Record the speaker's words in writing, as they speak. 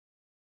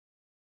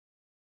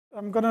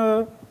I'm going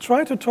to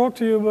try to talk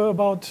to you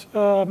about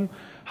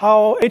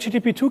how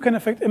HTTP2 can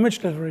affect image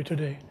delivery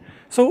today.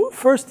 So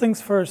first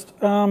things first,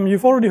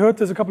 you've already heard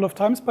this a couple of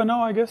times by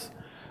now, I guess.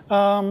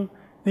 The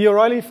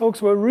O'Reilly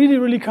folks were really,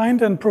 really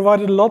kind and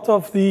provided a lot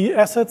of the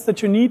assets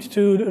that you need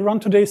to run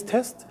today's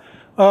test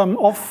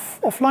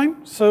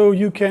offline. So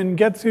you can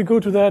go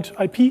to that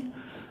IP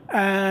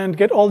and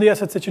get all the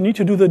assets that you need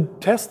to do the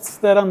tests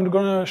that I'm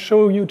going to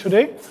show you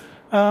today.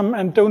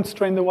 And don't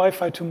strain the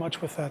Wi-Fi too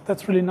much with that.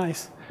 That's really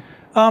nice.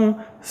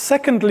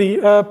 Secondly,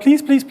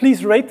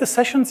 please rate the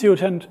sessions you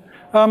attend.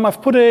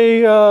 I've put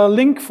a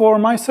link for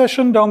my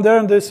session down there,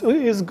 and this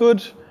is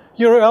good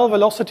URL,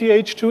 Velocity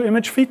H2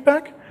 image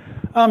feedback.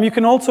 You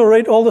can also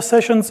rate all the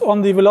sessions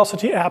on the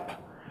Velocity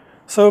app.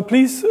 So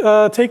please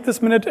take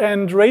this minute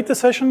and rate the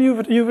session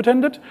you've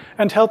attended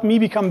and help me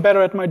become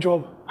better at my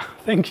job.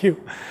 Thank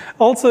you.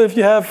 Also, if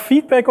you have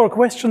feedback or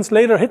questions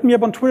later, hit me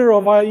up on Twitter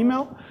or via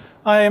email.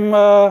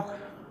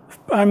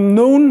 I'm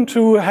known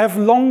to have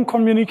long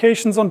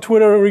communications on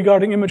Twitter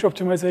regarding image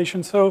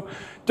optimization, so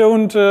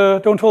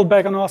don't hold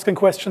back on asking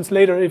questions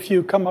later if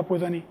you come up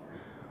with any.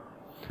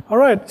 All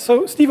right,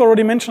 so Steve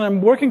already mentioned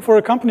I'm working for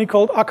a company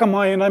called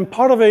Akamai, and I'm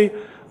part of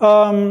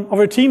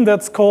a team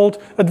that's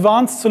called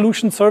Advanced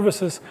Solution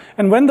Services.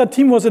 And when that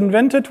team was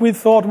invented, we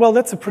thought, well,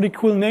 that's a pretty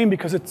cool name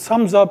because it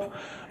sums up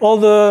all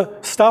the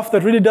stuff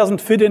that really doesn't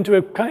fit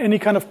into any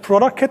kind of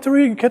product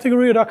category at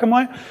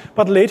Akamai.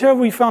 But later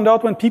we found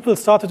out when people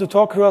started to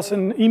talk to us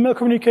in email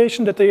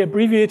communication that they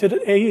abbreviated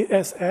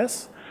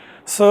ASS.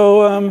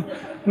 So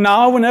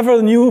now whenever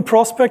a new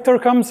prospector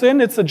comes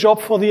in, it's a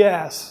job for the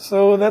ass.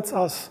 So that's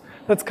us.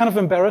 That's kind of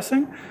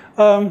embarrassing.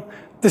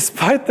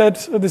 Despite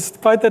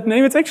that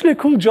name, it's actually a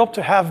cool job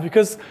to have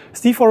because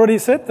Steve already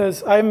said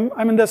this. I'm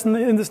in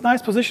this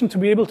nice position to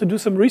be able to do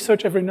some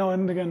research every now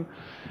and again.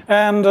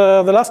 And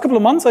the last couple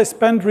of months I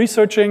spent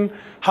researching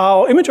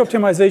how image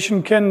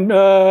optimization can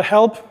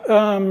help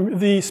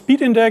the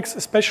speed index,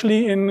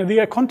 especially in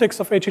the context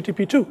of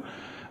HTTP2.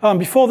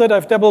 Before that,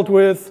 I've dabbled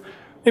with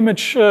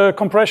image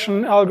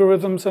compression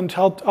algorithms and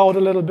helped out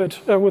a little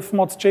bit with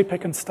mods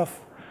JPEG and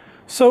stuff.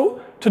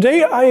 So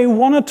today I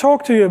want to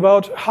talk to you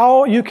about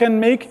how you can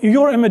make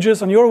your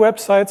images on your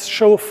websites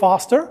show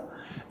faster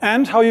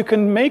and how you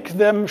can make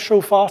them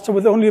show faster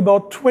with only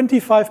about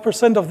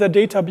 25% of their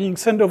data being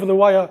sent over the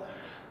wire.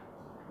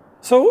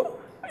 So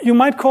you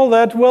might call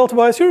that, well,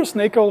 Tobias, you're a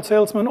snake oil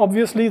salesman.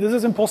 Obviously, this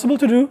is impossible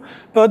to do.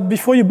 But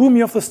before you boo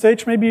me off the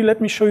stage, maybe let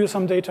me show you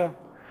some data.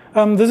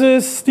 This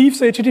is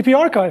Steve's HTTP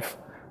archive.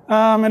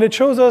 And it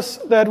shows us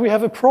that we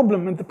have a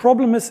problem. And the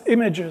problem is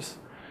images.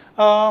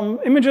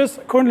 Images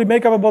currently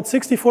make up about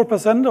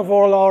 64% of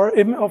all our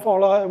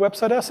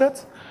website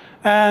assets,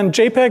 and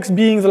JPEGs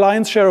being the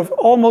lion's share of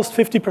almost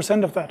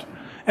 50% of that.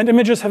 And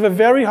images have a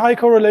very high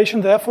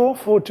correlation,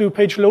 therefore, to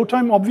page load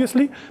time,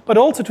 obviously, but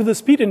also to the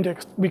speed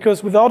index,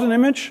 because without an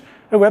image,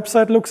 a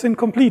website looks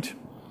incomplete.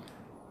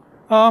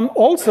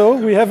 Also,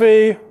 we have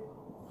a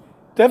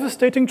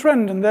devastating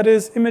trend, and that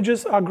is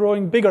images are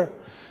growing bigger.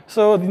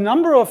 So the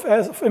number of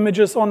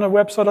images on a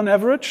website on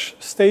average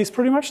stays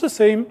pretty much the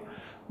same,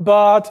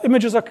 but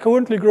images are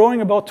currently growing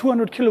about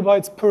 200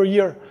 kilobytes per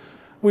year.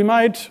 We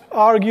might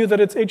argue that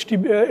it's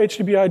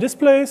HDBI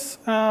displays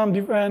and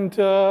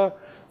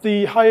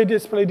the high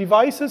display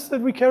devices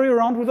that we carry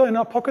around with in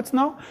our pockets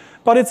now.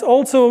 But it's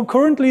also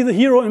currently the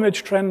hero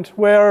image trend,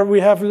 where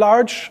we have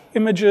large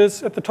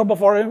images at the top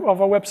of our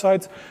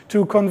websites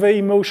to convey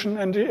emotion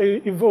and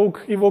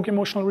evoke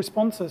emotional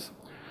responses.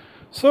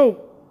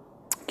 So,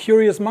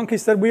 curious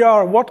monkeys that we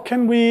are, what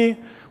can we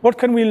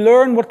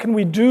learn? What can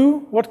we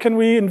do? What can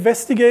we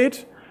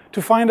investigate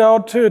to find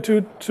out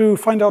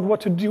what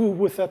to do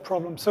with that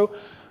problem? So,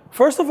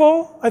 first of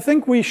all, I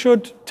think we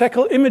should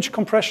tackle image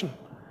compression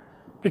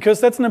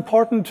because that's an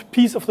important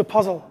piece of the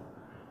puzzle.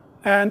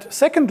 And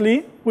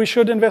secondly, we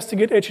should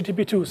investigate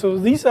HTTP2. So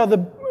these are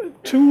the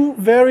two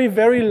very,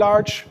 very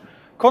large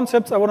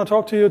concepts I want to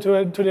talk to you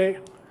today.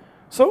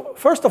 So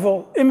first of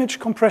all, image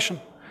compression.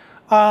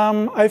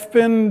 I've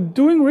been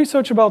doing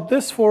research about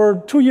this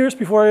for 2 years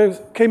before I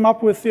came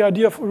up with the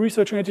idea of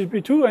researching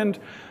HTTP2, and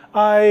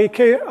I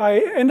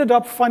ended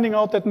up finding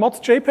out that mods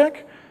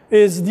JPEG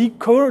is the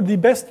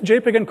best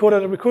JPEG encoder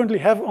that we currently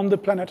have on the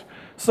planet.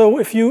 So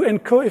if you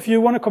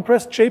want to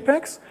compress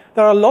JPEGs,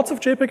 there are lots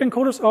of JPEG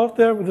encoders out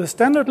there with the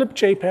standard lib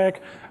JPEG,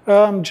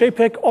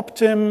 JPEG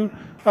Optim,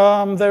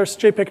 there's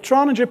JPEG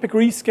Tron and JPEG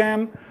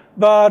Rescan.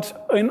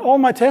 But in all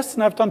my tests,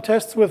 and I've done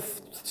tests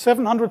with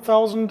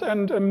 700,000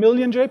 and a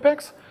million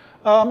JPEGs,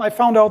 I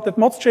found out that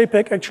mods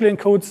JPEG actually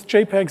encodes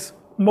JPEGs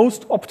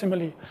most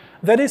optimally.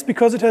 That is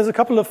because it has a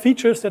couple of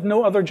features that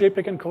no other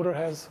JPEG encoder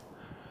has.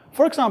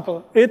 For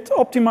example, it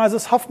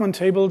optimizes Huffman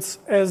tables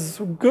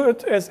as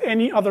good as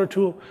any other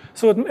tool.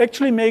 So it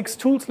actually makes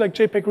tools like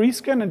JPEG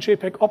Rescan and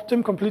JPEG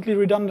Optim completely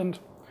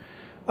redundant.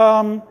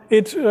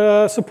 It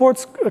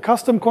supports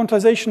custom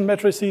quantization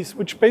matrices,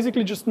 which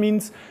basically just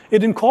means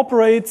it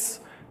incorporates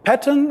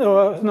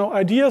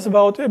ideas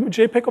about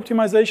JPEG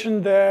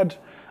optimization that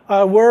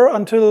were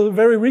until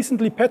very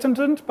recently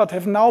patented, but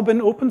have now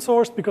been open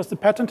sourced because the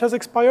patent has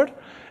expired,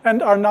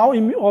 and are now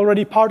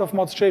already part of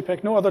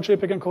ModsJPEG. No other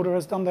JPEG encoder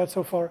has done that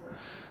so far.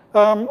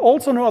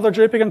 Also, no other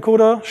JPEG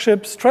encoder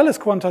ships trellis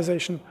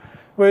quantization,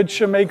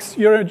 which makes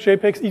your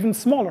JPEGs even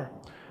smaller.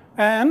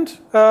 And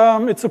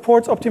it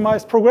supports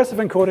optimized progressive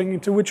encoding,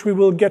 into which we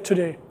will get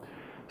today.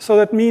 So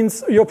that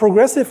means your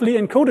progressively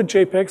encoded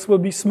JPEGs will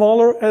be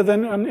smaller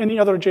than on any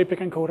other JPEG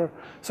encoder.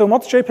 So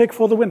ModsJPEG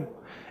for the win.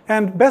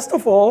 And best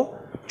of all,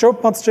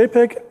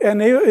 ModsJPEG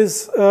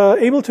is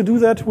able to do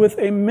that with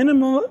a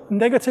minimal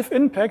negative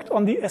impact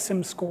on the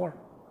SIM score.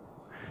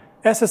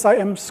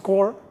 SSIM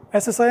score.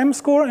 SSIM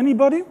score,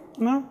 anybody?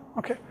 No?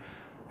 Okay.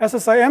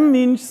 SSIM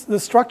means the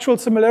structural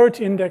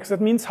similarity index.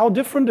 That means how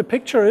different a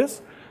picture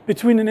is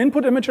between an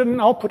input image and an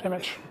output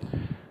image.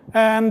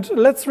 And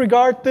let's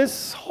regard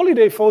this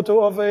holiday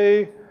photo of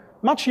a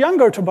much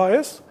younger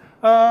Tobias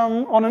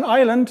on an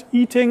island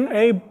eating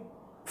a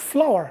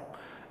flower.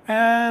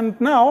 And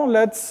now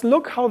let's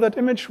look how that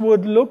image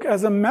would look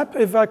as a map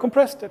if I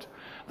compressed it.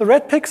 The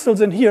red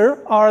pixels in here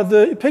are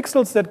the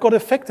pixels that got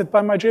affected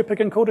by my JPEG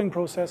encoding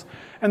process.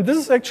 And this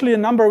is actually a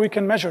number we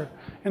can measure.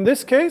 In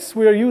this case,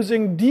 we are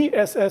using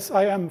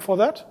DSSIM for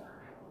that.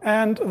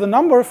 And the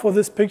number for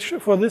this picture,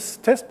 for this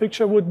test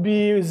picture, would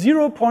be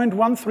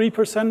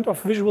 0.13%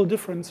 of visual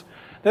difference.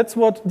 That's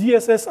what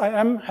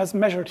DSSIM has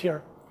measured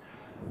here.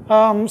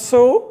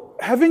 So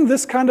having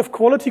this kind of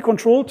quality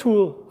control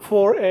tool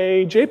for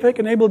a JPEG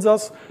enables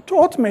us to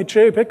automate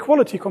JPEG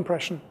quality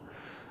compression.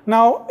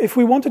 Now, if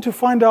we wanted to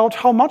find out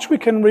how much we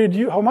can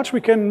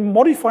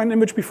modify an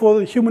image before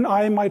the human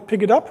eye might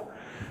pick it up,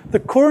 the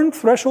current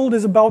threshold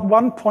is about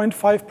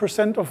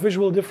 1.5% of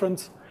visual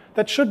difference.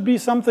 That should be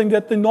something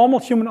that the normal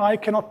human eye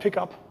cannot pick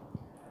up.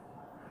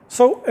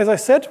 So, as I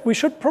said, we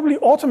should probably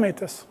automate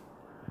this.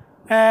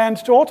 And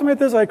to automate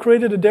this, I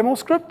created a demo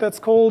script that's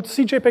called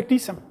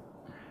CJPEG-DSIM.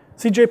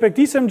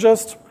 CJPEG-DSIM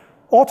just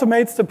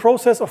automates the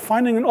process of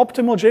finding an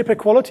optimal JPEG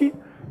quality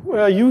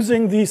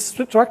using the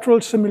structural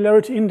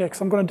similarity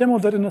index. I'm going to demo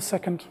that in a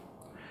second.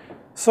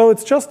 So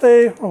it's just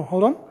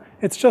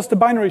it's just a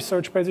binary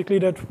search, basically,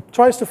 that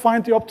tries to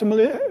find the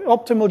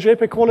optimal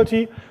JPEG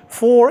quality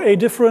for a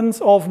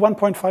difference of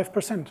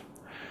 1.5%.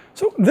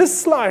 So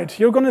this slide,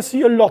 you're going to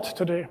see a lot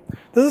today.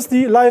 This is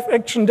the live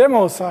action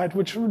demo side,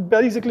 which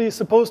basically is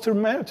supposed to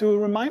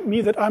remind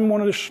me that I'm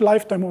going to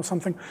live demo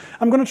something.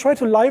 I'm going to try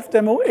to live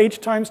demo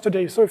 8 times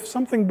today. So if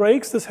something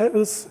breaks, this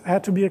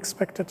had to be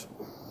expected.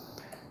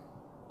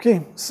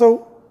 Okay,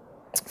 so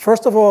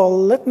first of all,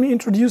 let me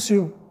introduce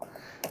you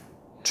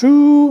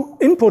to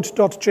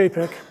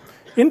input.jpg.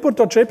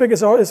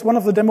 Input.jpg is one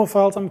of the demo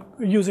files I'm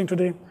using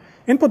today.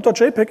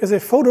 Input.jpg is a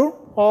photo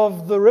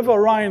of the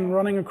River Rhine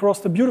running across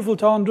the beautiful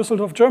town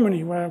Düsseldorf,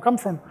 Germany, where I come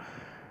from.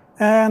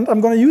 And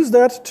I'm going to use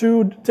that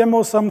to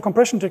demo some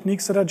compression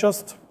techniques that I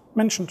just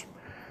mentioned.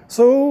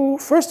 So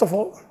first of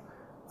all,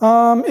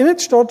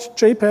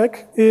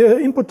 image.jpg,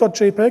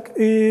 input.jpg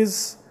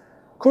is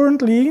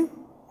currently,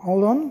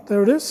 hold on,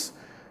 there it is,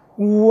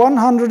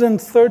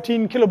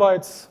 113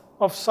 kilobytes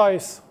of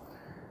size.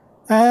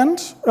 And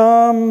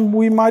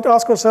we might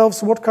ask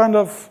ourselves, what kind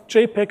of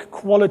JPEG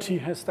quality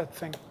has that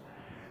thing?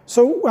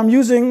 So I'm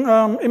using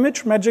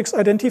ImageMagic's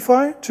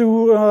identify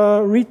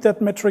to read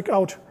that metric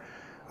out.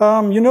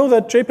 You know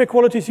that JPEG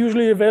quality is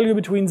usually a value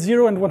between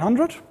 0 and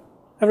 100.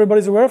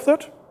 Everybody's aware of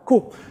that?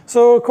 Cool.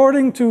 So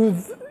according to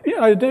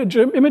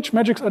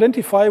ImageMagic's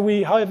identify,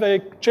 we have a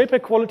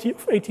JPEG quality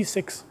of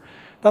 86.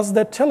 Does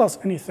that tell us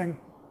anything?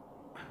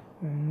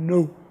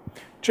 No.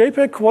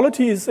 JPEG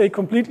quality is a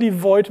completely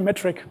void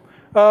metric.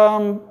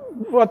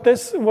 What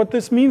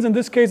this means in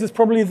this case is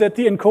probably that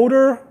the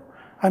encoder,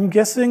 I'm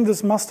guessing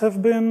this must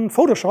have been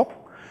Photoshop,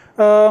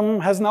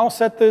 has now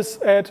set this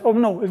at, oh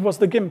no, it was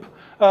the GIMP,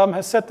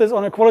 has set this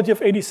on a quality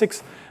of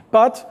 86.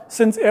 But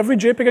since every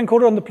JPEG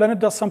encoder on the planet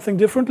does something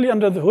differently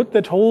under the hood,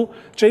 that whole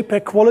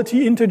JPEG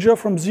quality integer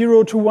from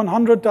 0 to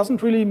 100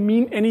 doesn't really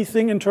mean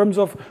anything in terms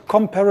of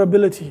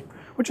comparability,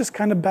 which is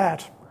kind of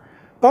bad.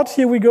 But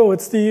here we go.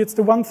 It's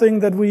the one thing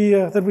that we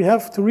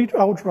have to read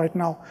out right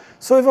now.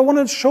 So if I want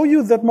to show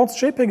you that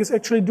ModsJPEG is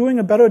actually doing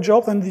a better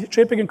job than the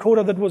JPEG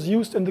encoder that was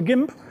used in the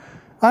GIMP,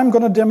 I'm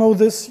going to demo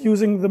this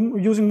using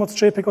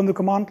ModsJPEG on the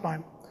command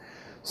line.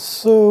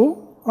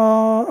 So,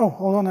 oh,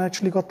 hold on, I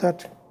actually got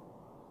that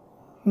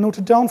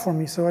noted down for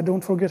me, so I don't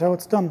forget how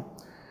it's done.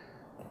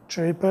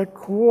 JPEG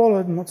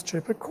quality,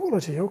 ModsJPEG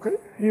quality. Okay,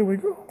 here we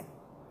go.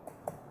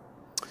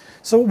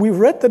 So we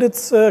read that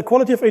it's a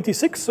quality of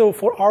 86, so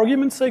for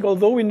argument's sake,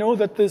 although we know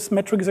that this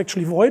metric is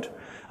actually void,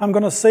 I'm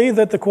going to say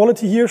that the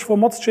quality here for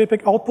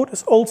ModsJPEG output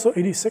is also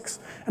 86.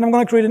 And I'm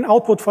going to create an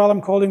output file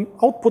I'm calling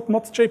output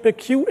ModsJPEG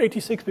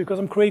Q86 because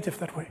I'm creative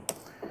that way.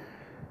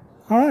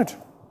 All right.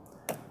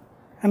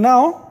 And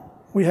now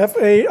we have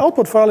an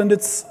output file, and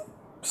it's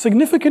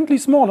significantly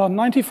smaller,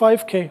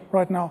 95K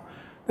right now.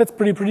 That's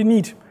pretty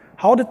neat.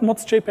 How did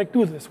ModsJPEG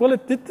do this? Well,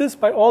 it did this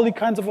by all the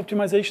kinds of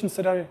optimizations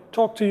that I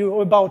talked to you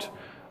about.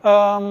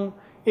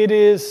 It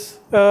is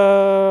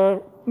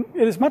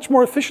it is much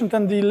more efficient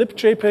than the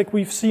libJPEG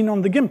we've seen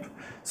on the GIMP.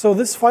 So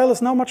this file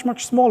is now much,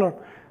 much smaller.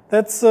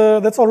 That's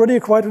already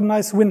quite a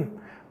nice win.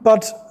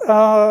 But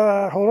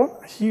hold on,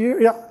 here,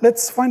 yeah,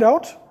 let's find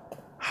out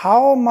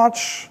how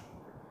much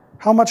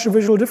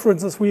visual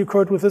differences we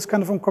occurred with this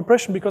kind of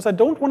compression, because I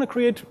don't want to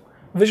create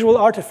visual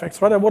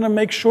artifacts, right? I want to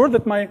make sure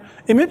that my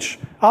image,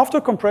 after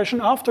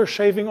compression, after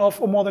shaving off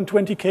more than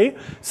 20K,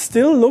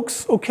 still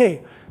looks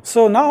okay.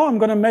 So now I'm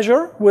going to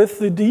measure with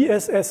the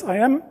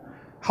DSSIM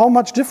how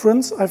much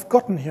difference I've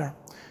gotten here.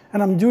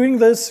 And I'm doing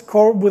this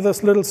with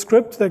this little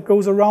script that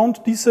goes around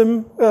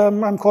DSIM.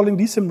 I'm calling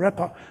DSIM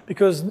wrapper,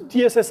 because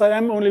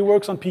DSSIM only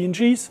works on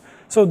PNGs.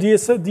 So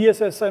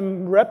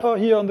DSSIM wrapper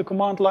here on the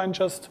command line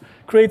just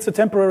creates a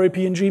temporary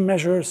PNG,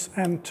 measures,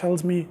 and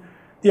tells me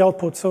the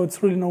output. So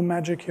it's really no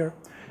magic here.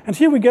 And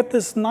here we get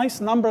this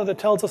nice number that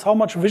tells us how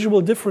much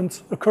visual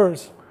difference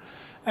occurs.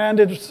 And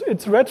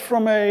it's read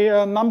from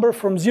a number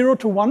from 0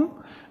 to 1,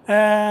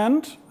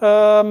 and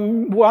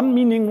 1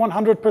 meaning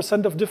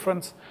 100% of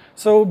difference.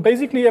 So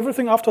basically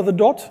everything after the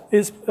dot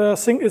is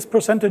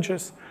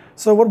percentages.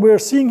 So what we're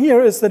seeing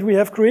here is that we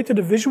have created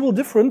a visual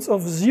difference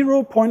of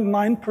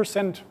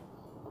 0.9%.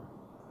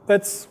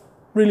 That's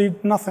really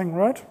nothing,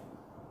 right?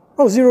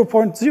 Oh,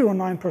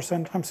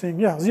 0.09%, I'm seeing.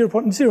 Yeah,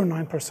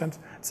 0.09%.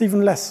 It's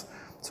even less.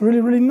 It's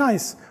really, really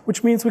nice,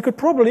 which means we could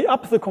probably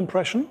up the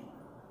compression,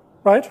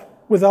 right,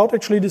 without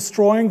actually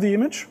destroying the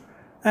image,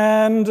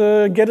 and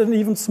get an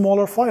even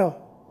smaller file.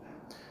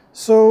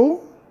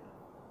 So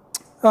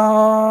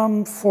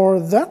for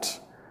that,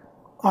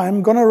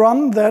 I'm going to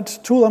run that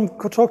tool I'm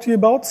going to talk to you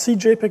about,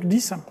 CJPEG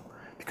DSIM,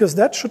 because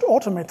that should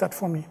automate that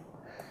for me.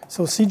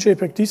 So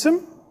CJPEG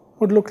DSIM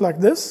would look like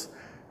this.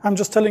 I'm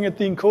just telling it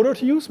the encoder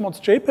to use,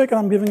 mods.jpg, and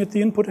I'm giving it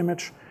the input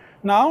image.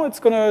 Now it's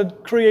going to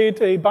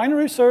create a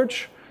binary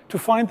search to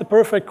find the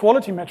perfect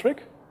quality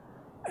metric,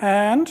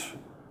 and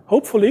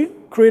hopefully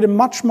create a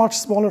much, much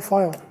smaller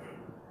file.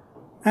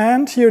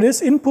 And here it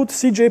is, input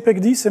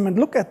CJPEG DSIM, and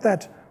look at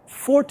that,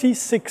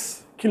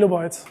 46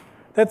 kilobytes.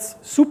 That's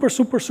super,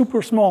 super,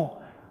 super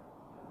small,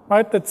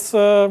 right? That's,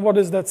 what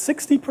is that,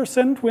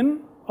 60%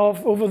 win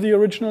over the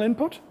original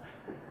input?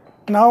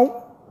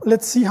 Now,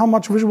 let's see how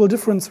much visual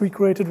difference we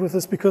created with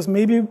this, because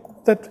maybe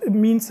that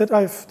means that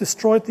I've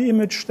destroyed the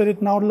image, that it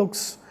now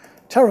looks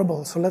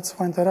terrible. So let's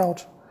find that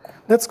out.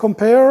 Let's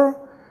compare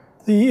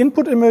the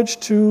input image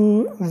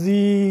to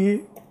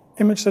the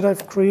image that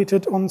I've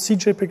created on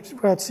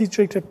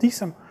CJPEG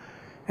DSIM.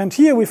 And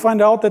here we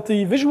find out that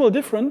the visual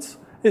difference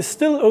is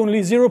still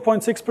only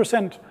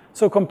 0.6%,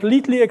 so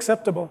completely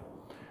acceptable.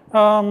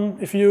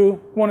 If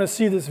you want to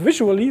see this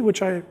visually,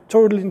 which I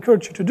totally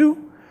encourage you to do,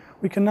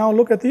 we can now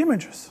look at the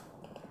images.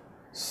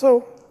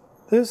 So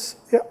this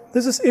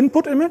is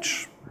input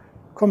image,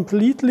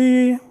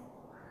 completely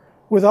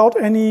without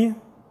any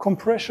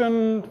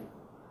compression.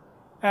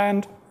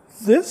 And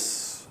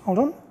this, hold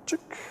on,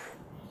 check,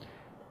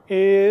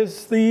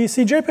 is the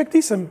CJPEG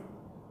DSIM.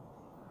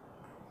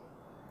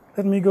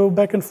 Let me go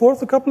back and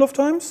forth a couple of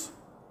times.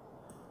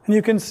 And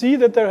you can see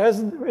that there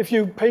has, if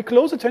you pay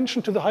close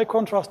attention to the high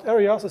contrast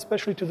areas,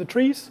 especially to the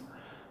trees,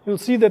 you'll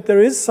see that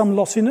there is some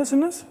lossiness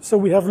in this. So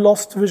we have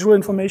lost visual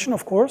information,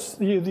 of course.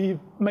 The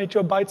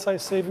major byte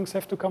size savings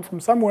have to come from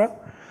somewhere.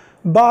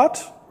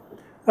 But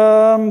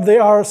they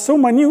are so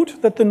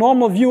minute that the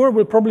normal viewer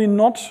will probably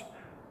not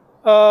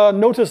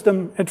notice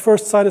them at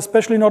first sight,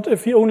 especially not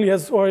if he only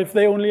has, or if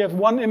they only have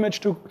one image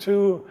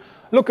to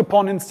look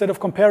upon instead of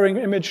comparing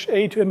image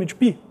A to image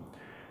B.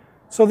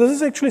 So this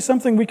is actually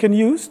something we can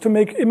use to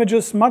make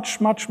images much,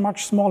 much,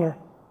 much smaller.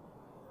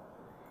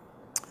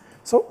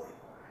 So,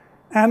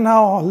 and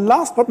now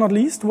last but not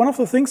least, one of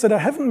the things that I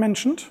haven't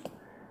mentioned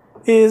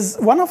is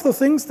one of the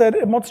things that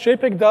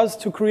mods.jpg does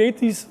to create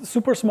these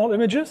super small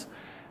images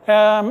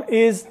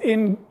is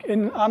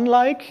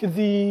unlike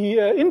the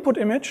input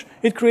image,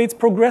 it creates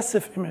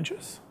progressive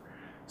images.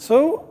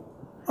 So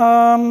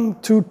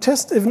to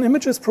test if an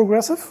image is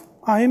progressive,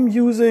 I'm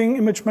using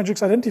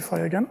ImageMagic's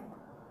identifier again.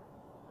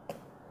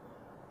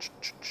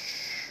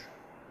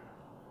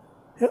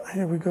 Yeah,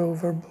 here we go,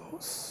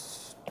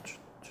 verbose.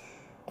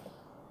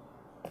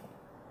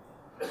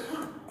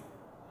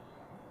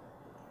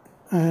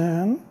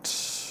 And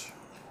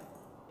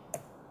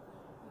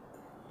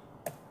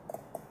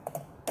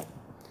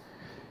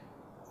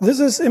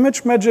this is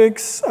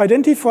ImageMagic's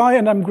identify,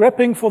 and I'm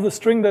grabbing for the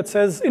string that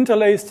says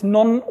interlaced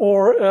none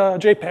or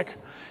JPEG.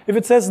 If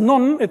it says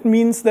none, it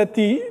means that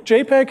the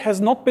JPEG has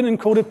not been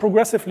encoded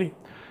progressively.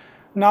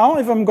 Now,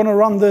 if I'm going to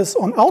run this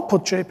on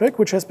output JPEG,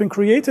 which has been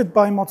created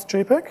by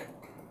mods.jpg.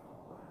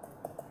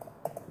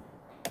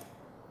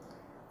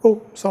 Oh,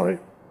 sorry.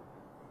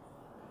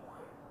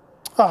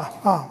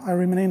 I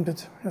renamed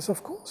it. Yes,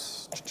 of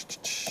course.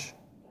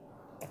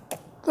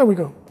 There we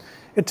go.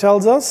 It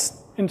tells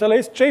us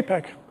interlaced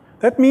JPEG.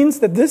 That means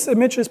that this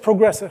image is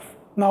progressive.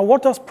 Now,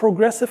 what does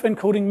progressive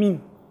encoding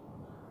mean?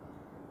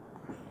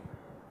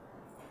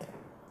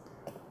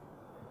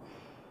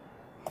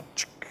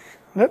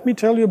 let me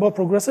tell you about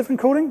progressive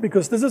encoding,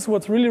 because this is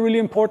what's really, really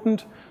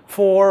important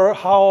for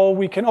how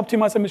we can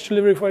optimize image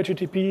delivery for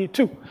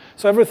HTTP2.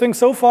 So everything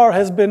so far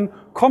has been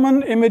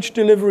common image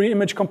delivery,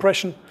 image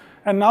compression.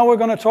 And now we're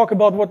going to talk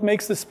about what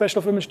makes this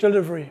special for image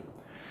delivery.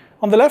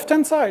 On the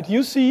left-hand side,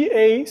 you see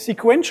a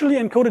sequentially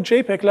encoded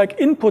JPEG, like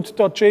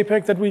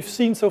input.jpg that we've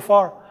seen so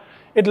far.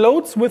 It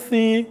loads with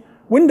the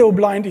window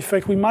blind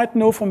effect we might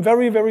know from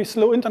very, very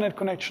slow internet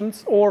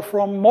connections or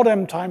from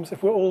modem times,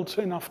 if we're old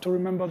enough to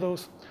remember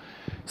those.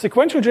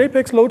 Sequential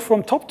JPEGs load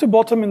from top to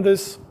bottom in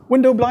this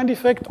window blind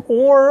effect,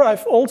 or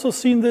I've also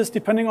seen this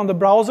depending on the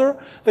browser.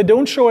 They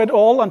don't show at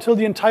all until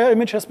the entire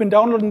image has been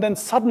downloaded and then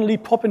suddenly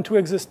pop into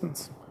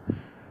existence.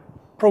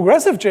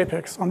 Progressive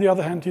JPEGs, on the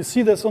other hand, you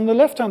see this on the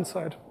left-hand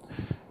side,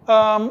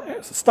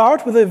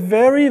 start with a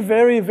very,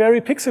 very, very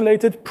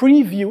pixelated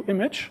preview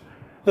image,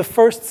 the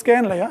first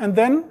scan layer, and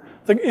then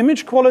the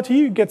image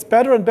quality gets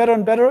better and better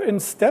and better in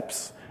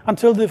steps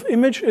until the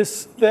image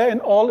is there in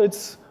all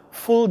its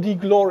full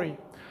glory.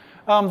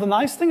 The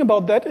nice thing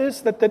about that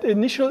is that that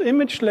initial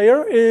image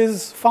layer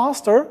is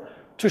faster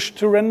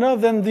to render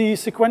than the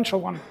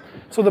sequential one.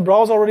 So the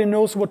browser already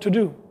knows what to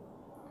do.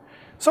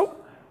 So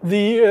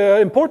the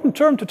important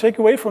term to take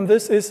away from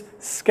this is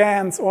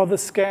scans, or the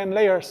scan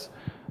layers.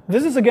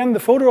 This is again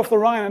the photo of the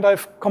Rhine, and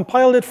I've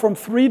compiled it from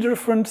 3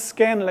 different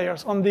scan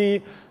layers. On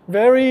the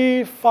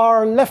very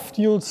far left,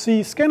 you'll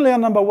see scan layer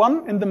number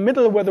 1. In the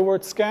middle, where the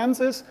word scans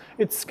is,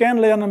 it's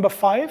scan layer number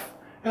 5.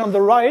 And on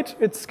the right,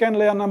 it's scan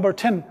layer number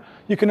 10.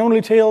 You can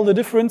only tell the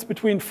difference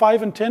between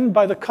 5 and 10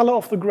 by the color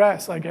of the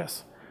grass, I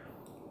guess.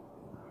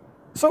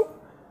 So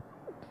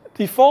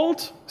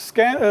default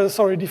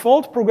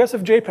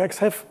progressive JPEGs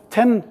have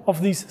 10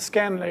 of these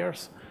scan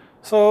layers.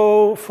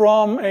 So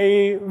from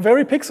a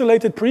very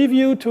pixelated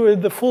preview to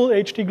the full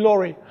HD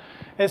glory.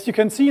 As you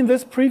can see in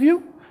this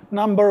preview,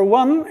 number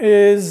 1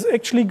 is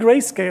actually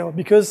grayscale,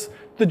 because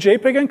the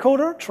JPEG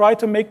encoder tried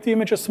to make the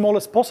image as small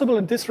as possible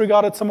and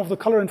disregarded some of the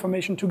color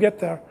information to get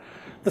there.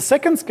 The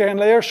second scan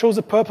layer shows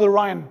a purple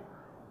Rhine,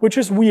 which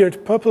is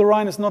weird. Purple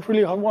Rhine is not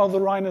really how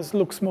the Rhine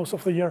looks most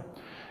of the year.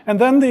 And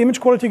then the image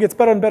quality gets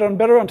better and better and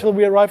better until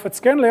we arrive at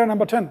scan layer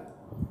number 10.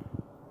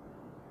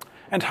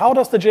 And how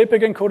does the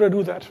JPEG encoder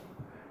do that?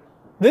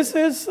 This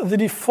is the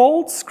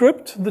default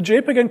script the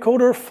JPEG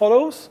encoder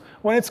follows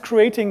when it's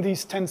creating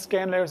these 10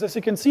 scan layers. As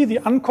you can see, the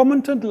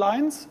uncommented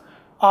lines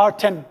are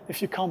 10,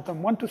 if you count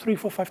them. 1, 2, 3,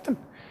 4, 5, 10.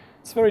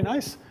 It's very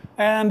nice.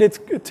 And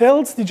it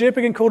tells the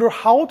JPEG encoder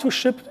how to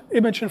ship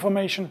image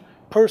information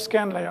per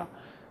scan layer.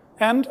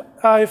 And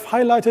I've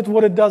highlighted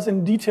what it does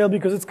in detail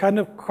because it's kind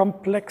of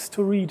complex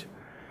to read.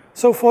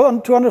 So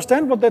to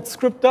understand what that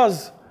script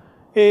does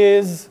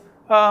is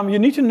you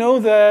need to know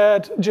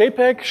that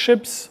JPEG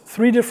ships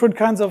 3 different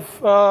kinds of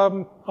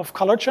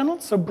color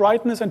channels, so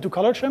brightness and 2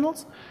 color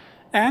channels.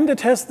 And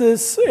it has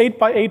this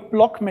 8x8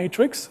 block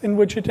matrix in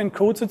which it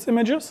encodes its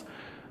images.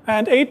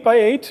 And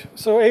 8x8,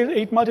 so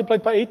 8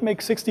 multiplied by 8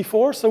 makes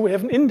 64. So we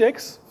have an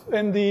index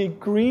in the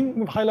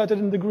green, highlighted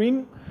in the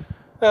green,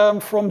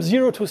 from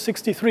 0 to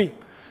 63,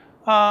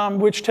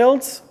 which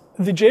tells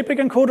the JPEG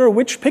encoder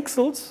which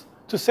pixels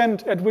to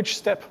send at which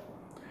step.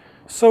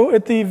 So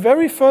at the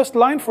very first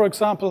line, for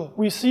example,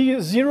 we see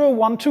 0,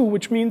 1, 2,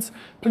 which means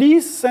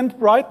please send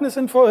brightness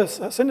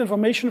send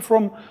information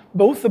from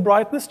both the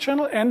brightness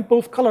channel and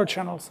both color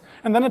channels.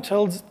 And then it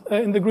tells,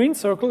 in the green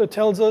circle, it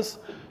tells us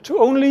to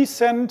only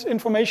send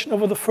information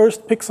over the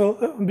first pixel,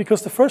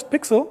 because the first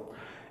pixel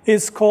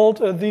is called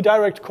the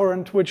direct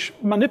current, which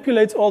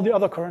manipulates all the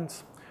other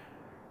currents.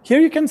 Here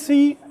you can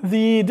see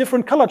the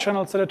different color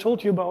channels that I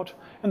told you about.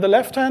 In the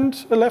left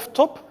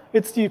top,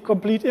 it's the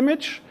complete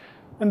image.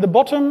 In the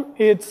bottom,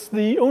 it's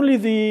only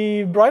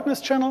the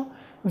brightness channel,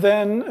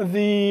 then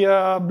the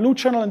blue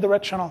channel and the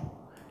red channel.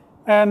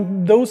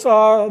 And these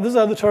are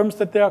the terms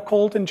that they are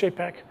called in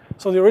JPEG.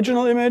 So the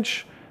original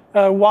image,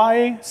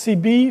 Y,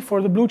 CB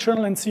for the blue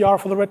channel, and CR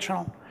for the red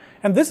channel.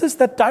 And this is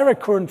that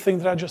direct current thing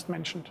that I just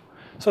mentioned.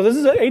 So this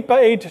is an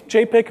 8x8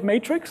 JPEG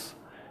matrix.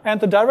 And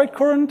the direct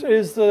current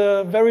is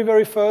the very,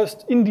 very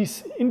first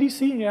indice.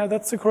 Yeah,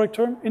 that's the correct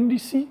term,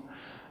 indice.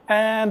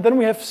 And then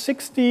we have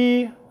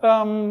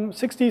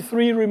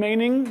 63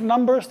 remaining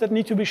numbers that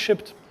need to be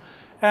shipped.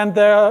 And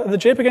the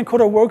JPEG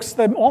encoder works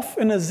them off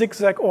in a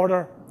zigzag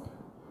order.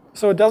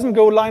 So it doesn't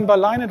go line by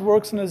line, it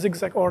works in a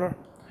zigzag order.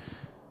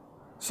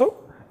 So,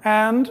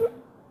 and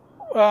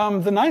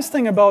the nice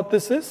thing about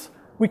this is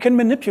we can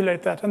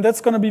manipulate that. And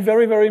that's going to be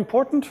very, very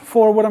important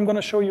for what I'm going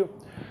to show you.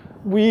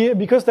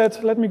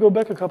 Let me go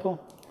back a couple.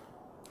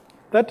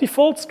 That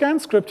default scan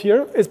script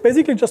here is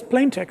basically just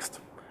plain text.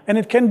 And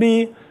it can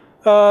be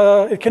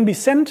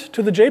sent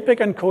to the JPEG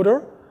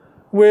encoder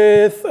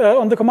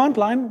on the command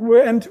line.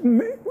 And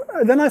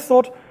then I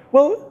thought,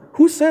 well,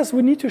 who says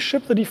we need to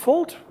ship the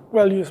default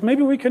values?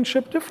 Maybe we can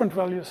ship different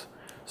values.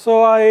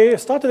 So I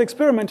started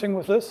experimenting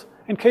with this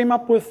and came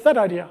up with that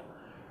idea.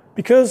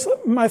 Because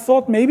I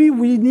thought maybe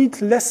we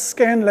need less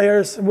scan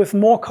layers with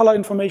more color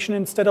information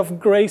instead of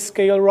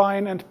grayscale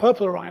Rhine and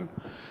purple Rhine.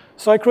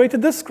 So I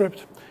created this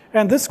script.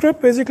 And this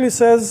script basically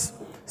says,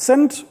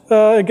 send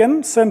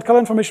color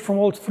information from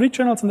all 3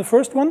 channels in the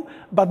first one,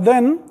 but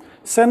then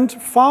send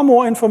far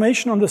more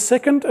information on the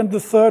second and the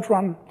third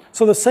run.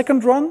 So the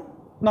second run,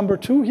 number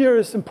 2 here,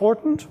 is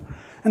important.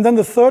 And then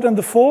the third and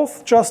the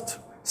fourth just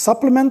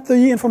supplement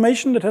the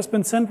information that has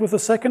been sent with the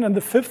second, and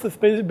the fifth is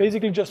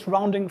basically just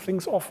rounding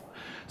things off.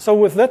 So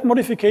with that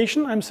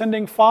modification, I'm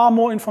sending far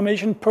more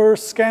information per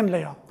scan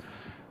layer.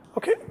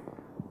 Okay,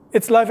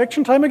 it's live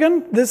action time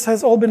again. This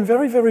has all been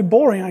very, very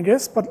boring, I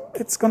guess, but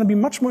it's going to be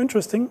much more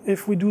interesting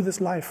if we do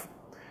this live,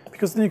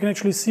 because then you can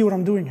actually see what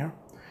I'm doing here.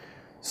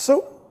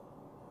 So,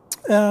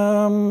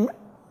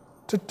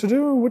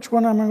 which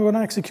one am I going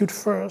to execute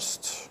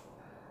first?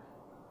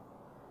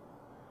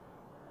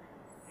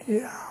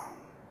 Yeah.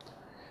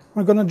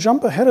 We're going to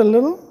jump ahead a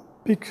little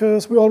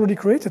because we already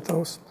created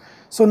those.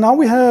 So now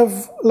we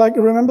have, like,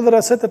 remember that I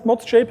said that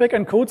mods.jpg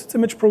encodes its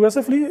image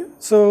progressively?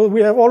 So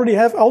we already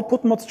have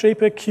output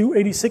mods.jpg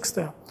Q86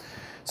 there.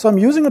 So I'm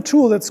using a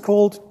tool that's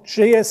called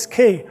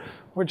JSK,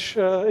 which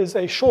is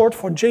a short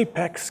for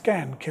JPEG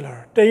Scan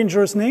Killer.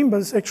 Dangerous name, but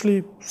it's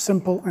actually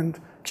simple and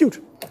cute.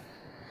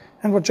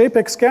 And what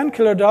JPEG Scan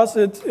Killer does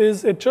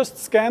is it just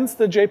scans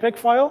the JPEG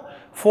file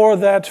for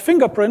that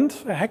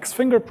fingerprint, a hex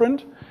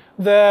fingerprint,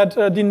 that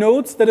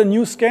denotes that a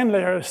new scan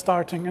layer is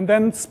starting, and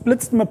then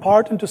splits them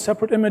apart into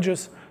separate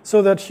images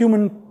so that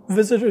human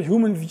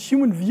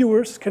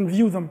viewers can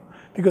view them,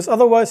 because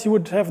otherwise you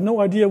would have no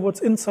idea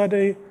what's inside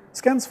a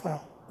scans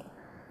file.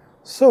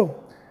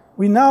 So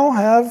we now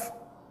have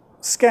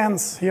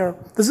scans here.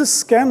 This is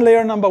scan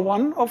layer number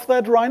 1 of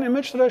that Rhine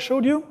image that I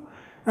showed you,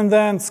 and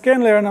then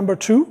scan layer number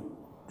 2,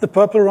 the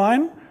purple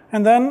Rhine,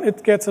 and then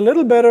it gets a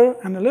little better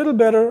and a little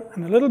better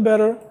and a little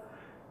better.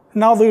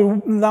 Now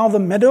the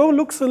meadow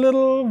looks a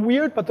little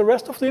weird, but the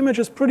rest of the image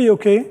is pretty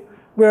okay.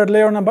 We're at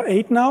layer number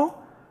 8 now.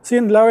 See,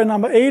 in layer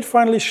number 8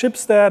 finally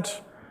ships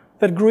that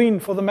green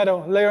for the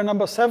meadow. Layer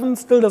number 7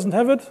 still doesn't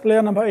have it.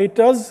 Layer number 8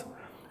 does.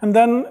 And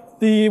then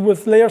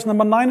with layers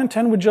number 9 and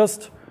 10, we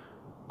just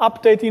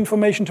update the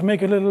information to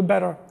make it a little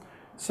better.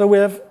 So we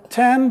have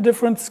 10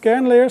 different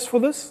scan layers for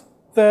this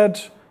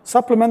that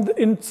supplement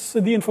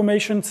the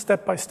information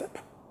step by step.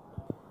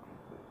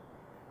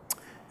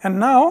 And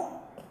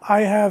now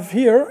I have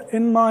here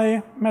in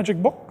my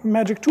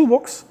magic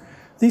toolbox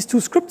these 2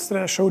 scripts that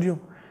I showed you.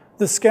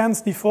 The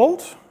scans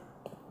default.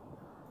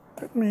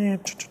 Let me...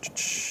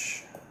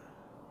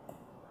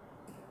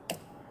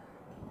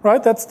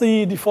 Right, that's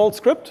the default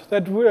script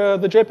that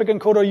the JPEG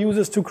encoder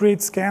uses to create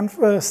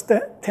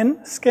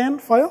 10 scan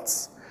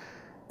files.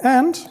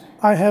 And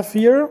I have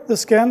here the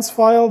scans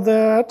file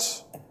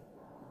that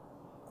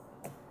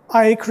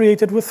I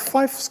created with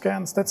 5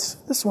 scans. That's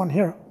this one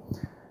here.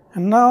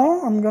 And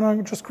now I'm going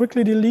to just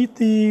quickly delete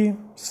the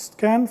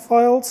scan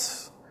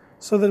files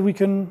so that we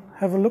can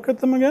have a look at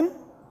them again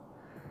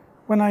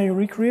when I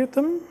recreate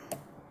them.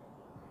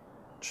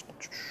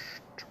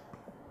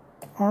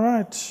 All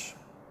right.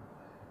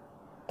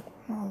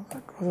 Now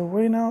that goes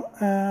away now,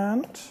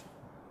 and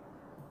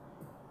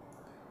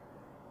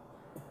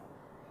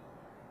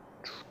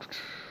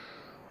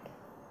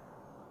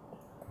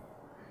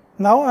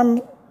now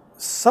I'm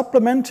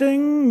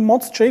supplementing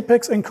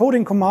mods.jpg's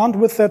encoding command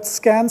with that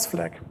scans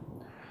flag.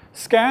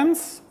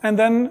 Scans, and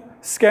then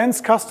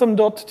scans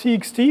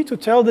custom.txt to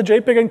tell the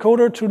JPEG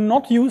encoder to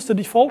not use the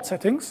default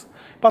settings,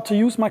 but to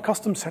use my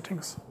custom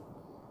settings.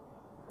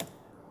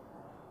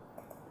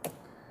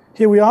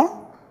 Here we are.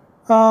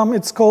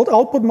 It's called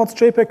output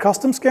mods.jpg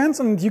custom scans,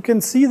 and you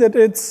can see that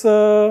it's, it's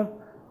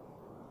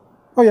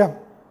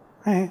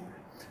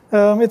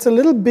a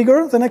little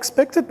bigger than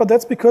expected, but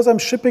that's because I'm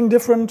shipping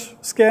different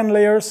scan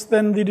layers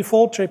than the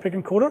default JPEG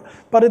encoder,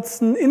 but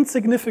it's an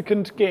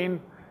insignificant gain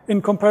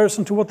in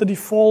comparison to what the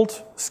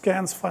default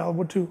scans file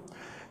would do.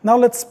 Now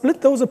let's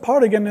split those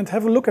apart again and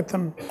have a look at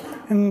them,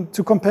 and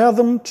to compare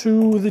them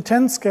to the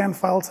 10 scan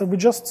files that we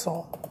just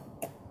saw.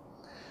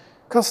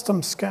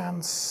 Custom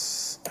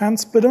scans, and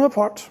split them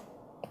apart.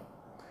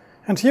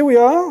 And here we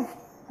are.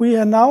 We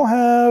now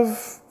have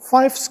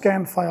 5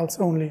 scan files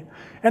only.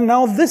 And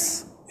now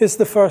this is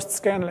the first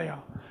scan layer.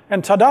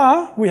 And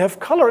tada, we have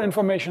color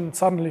information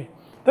suddenly.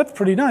 That's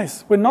pretty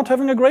nice. We're not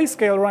having a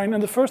grayscale Rhine in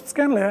the first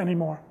scan layer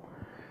anymore.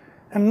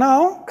 And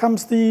now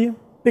comes the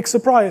big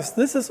surprise.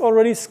 This is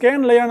already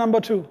scan layer number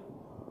 2.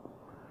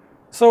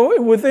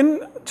 So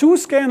within 2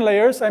 scan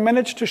layers, I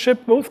managed to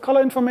ship both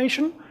color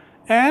information,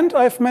 and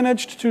I've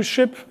managed to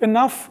ship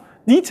enough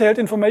detailed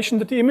information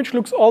that the image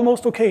looks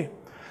almost okay.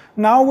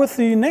 Now with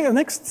the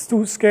next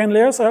 2 scan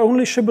layers, I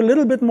only ship a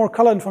little bit more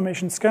color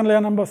information, scan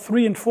layer number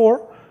 3 and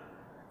 4.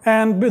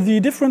 And the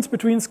difference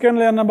between scan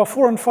layer number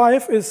 4 and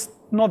 5 is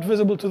not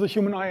visible to the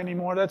human eye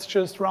anymore. That's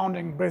just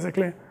rounding,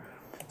 basically.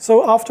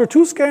 So after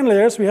 2 scan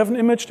layers, we have an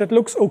image that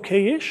looks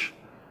okay-ish.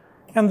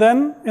 And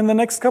then in the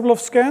next couple of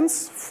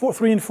scans,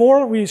 3 and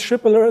 4, we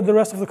ship the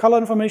rest of the color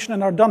information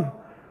and are done.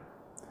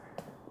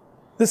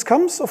 This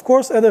comes, of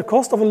course, at a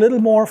cost of a little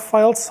more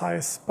file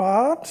size,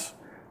 but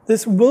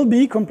this will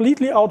be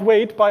completely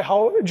outweighed by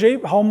how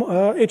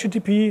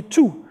HTTP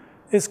 2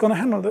 is going to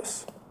handle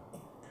this.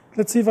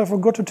 Let's see if I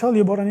forgot to tell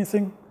you about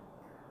anything.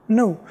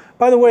 No.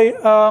 By the way,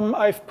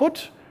 I've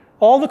put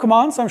all the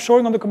commands I'm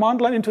showing on the command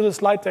line into the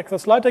slide deck. The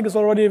slide deck is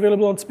already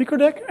available on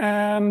SpeakerDeck,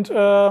 and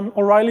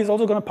O'Reilly is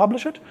also going to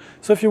publish it.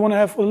 So if you want to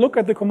have a look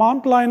at the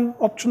command line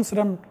options that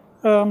I'm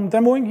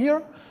demoing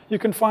here, you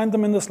can find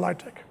them in the slide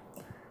deck.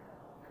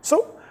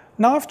 So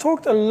now I've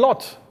talked a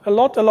lot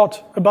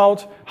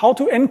about how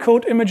to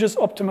encode images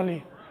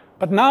optimally.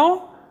 But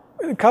now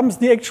comes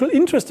the actual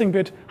interesting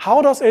bit.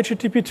 How does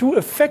HTTP2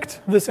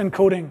 affect this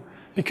encoding?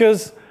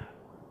 Because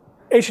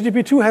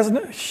HTTP2 has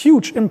a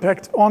huge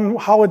impact on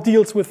how it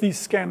deals with these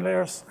scan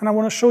layers, and I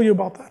want to show you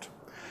about that.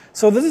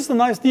 So this is the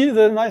nice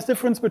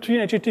difference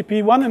between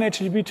HTTP1 and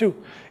HTTP2.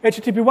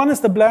 HTTP1 is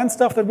the bland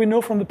stuff that we know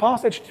from the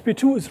past.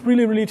 HTTP2 is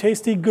really, really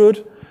tasty,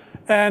 good,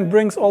 and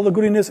brings all the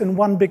goodiness in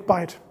one big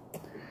bite.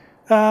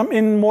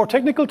 In more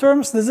technical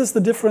terms, this is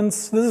the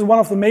difference. This is one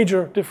of the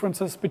major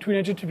differences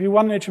between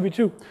HTTP1 and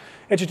HTTP2.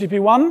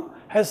 HTTP1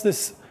 has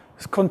this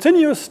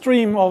continuous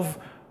stream of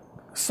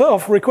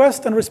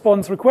request and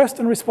response,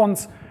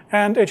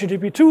 and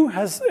HTTP2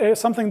 has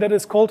something that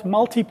is called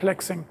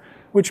multiplexing,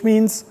 which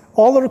means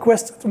all the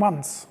requests at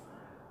once.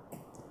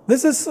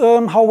 This is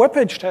how web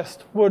page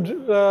test would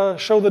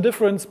show the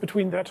difference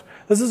between that.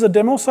 This is a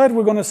demo site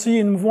we're going to see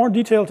in more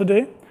detail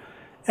today.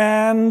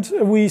 And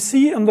we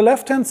see on the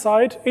left-hand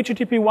side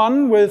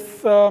HTTP1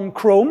 with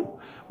Chrome,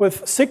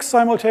 with 6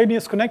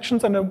 simultaneous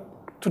connections and a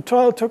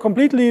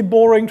completely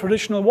boring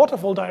traditional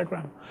waterfall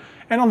diagram.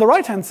 And on the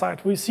right-hand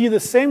side, we see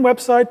the same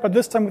website, but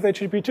this time with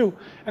HTTP2.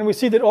 And we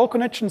see that all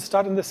connections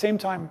start in the same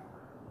time.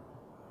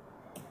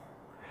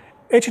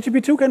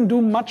 HTTP2 can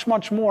do much,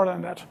 much more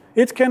than that.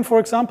 It can, for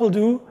example,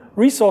 do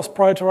resource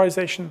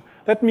prioritization.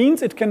 That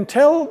means it can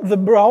tell the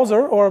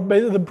browser, or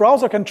the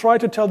browser can try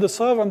to tell the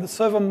server, and the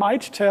server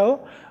might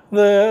tell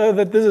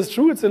that this is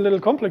true. It's a little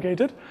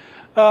complicated.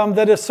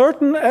 That a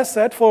certain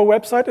asset for a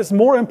website is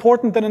more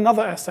important than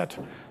another asset.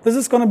 This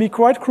is going to be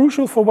quite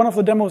crucial for one of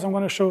the demos I'm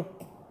going to show.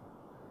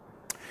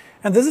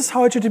 And this is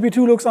how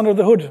HTTP2 looks under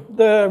the hood.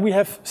 We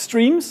have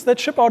streams that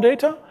ship our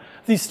data.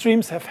 These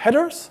streams have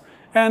headers.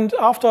 And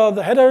after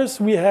the headers,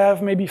 we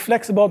have maybe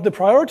flags about the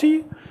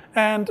priority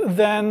and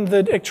then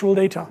the actual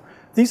data.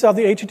 These are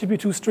the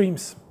HTTP2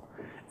 streams.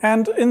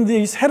 And in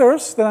these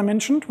headers that I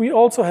mentioned, we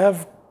also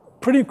have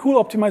pretty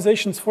cool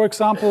optimizations. For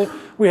example,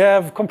 we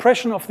have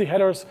compression of the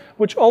headers,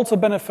 which also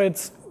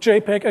benefits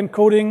JPEG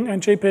encoding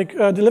and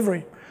JPEG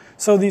delivery.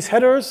 So these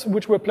headers,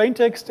 which were plain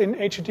text in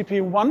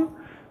HTTP1,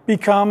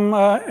 become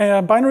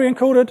binary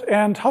encoded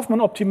and Huffman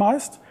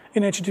optimized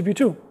in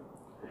HTTP2.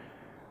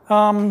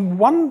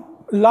 One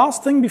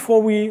last thing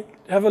before we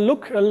have a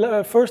look,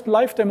 a first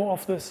live demo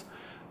of this.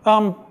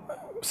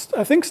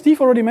 I think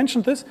Steve already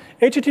mentioned this.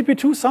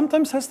 HTTP2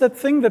 sometimes has that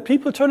thing that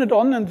people turn it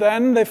on and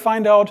then they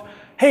find out,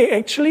 hey,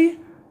 actually,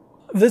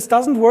 this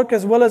doesn't work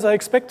as well as I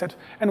expected.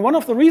 And one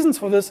of the reasons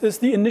for this is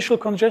the initial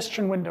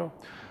congestion window.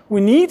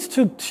 We need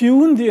to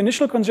tune the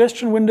initial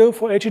congestion window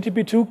for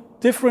HTTP2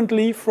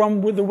 differently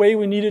from the way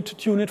we needed to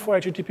tune it for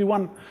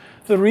HTTP1.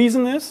 The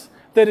reason is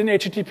that in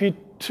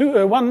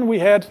HTTP1 we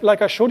had,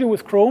 like I showed you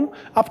with Chrome,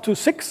 up to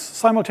 6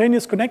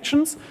 simultaneous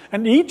connections,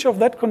 and each of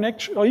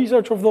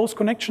those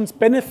connections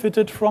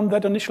benefited from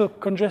that initial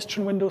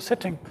congestion window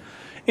setting.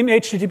 In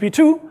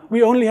HTTP2,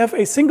 we only have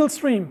a single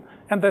stream,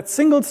 and that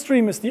single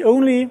stream is the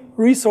only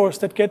resource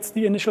that gets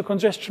the initial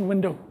congestion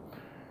window.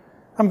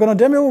 I'm going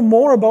to demo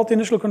more about the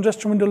initial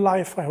congestion window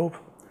live, I hope.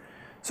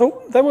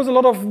 So there was a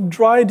lot of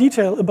dry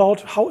detail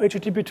about how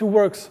HTTP2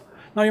 works.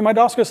 Now you might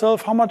ask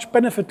yourself, how much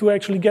benefit do I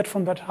actually get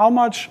from that? How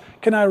much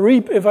can I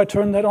reap if I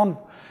turn that on?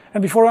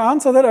 And before I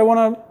answer that, I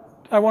want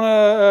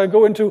to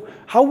go into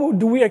how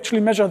do we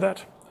actually measure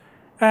that?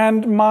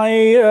 And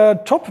my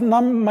top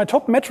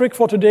metric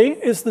for today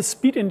is the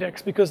speed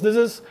index, because this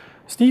is,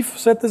 Steve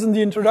said this in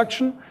the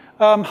introduction,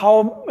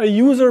 how a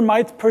user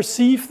might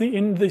perceive the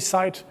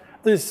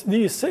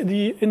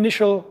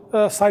initial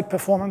site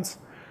performance.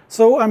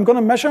 So I'm going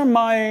to measure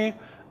my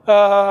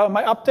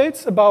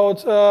updates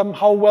about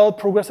how well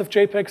progressive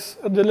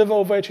JPEGs deliver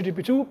over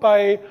HTTP2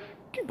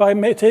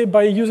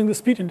 by using the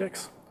speed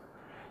index.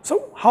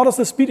 So how does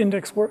the speed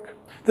index work?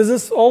 This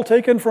is all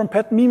taken from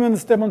Pat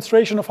Meeman's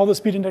demonstration of how the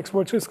speed index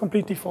works. It's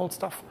complete default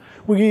stuff.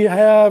 We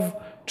have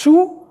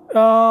 2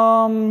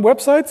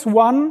 websites.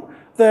 One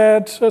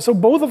that, so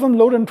both of them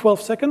load in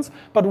 12 seconds,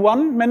 but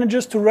one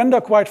manages to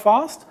render quite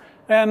fast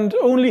and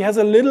only has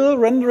a little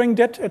rendering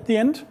debt at the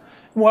end,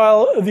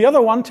 while the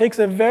other one takes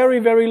a very,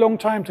 very long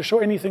time to show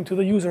anything to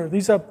the user.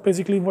 These are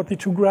basically what the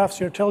 2 graphs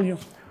here tell you.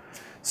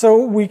 So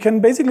we can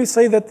basically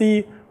say that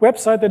the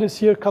website that is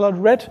here colored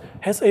red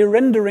has a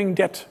rendering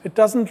debt. It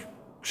doesn't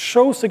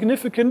show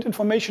significant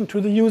information to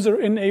the user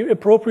in an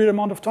appropriate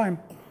amount of time.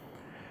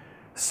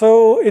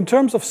 So in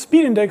terms of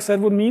speed index, that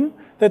would mean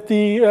that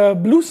the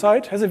blue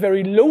side has a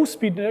very low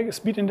speed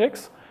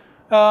index,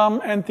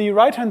 and the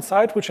right-hand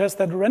side, which has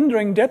that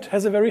rendering debt,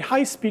 has a very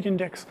high speed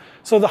index.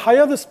 So the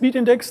higher the speed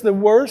index, the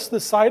worse the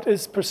site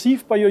is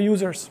perceived by your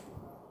users.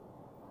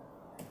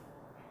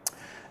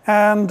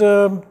 And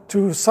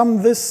to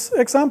sum this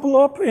example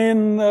up,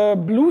 in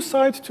blue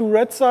side to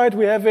red side,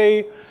 we have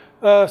a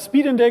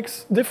speed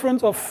index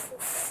difference of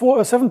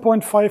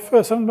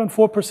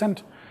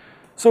 7.4%.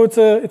 So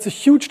it's a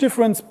huge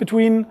difference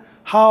between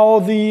how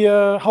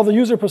the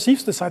user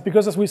perceives the site,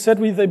 because as we said,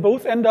 they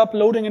both end up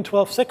loading in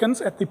 12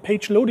 seconds at the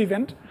page load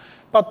event,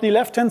 but the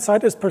left-hand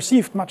side is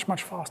perceived much,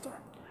 much faster.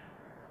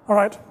 All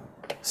right,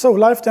 so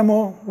live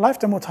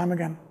demo time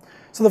again.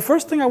 So the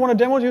first thing I want to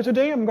demo to you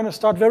today, I'm going to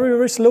start very,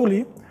 very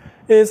slowly,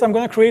 is I'm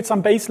going to create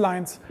some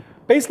baselines.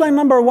 Baseline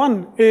number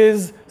 1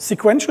 is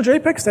sequential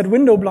JPEGs, that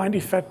window blind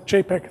effect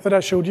JPEG that I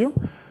showed you,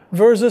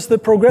 versus the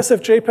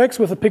progressive JPEGs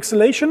with the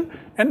pixelation,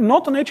 and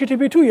not on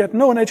HTTP 2 yet,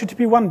 no, on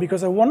HTTP 1,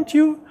 because I want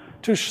you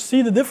to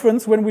see the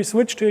difference when we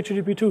switch to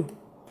HTTP 2.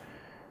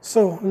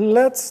 So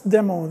let's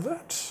demo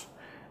that.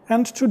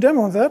 And to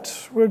demo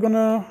that,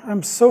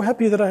 I'm so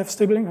happy that I have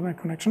stable internet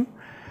connection.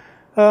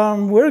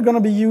 We're going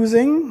to be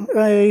using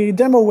a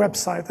demo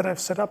website that I've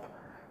set up.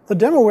 The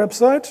demo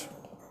website,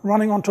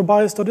 running on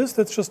tobias.is,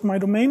 that's just my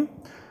domain,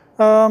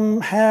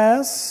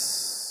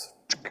 has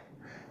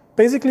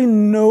basically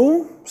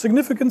no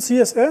significant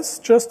CSS,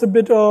 just a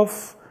bit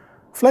of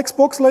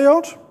Flexbox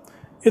layout.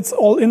 It's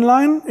all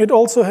inline. It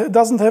also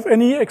doesn't have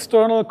any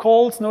external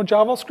calls, no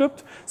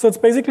JavaScript. So it's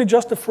basically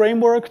just a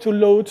framework to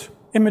load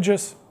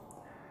images.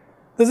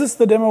 This is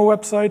the demo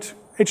website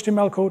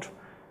HTML code,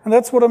 and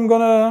that's what I'm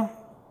gonna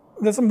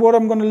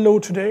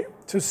load today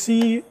to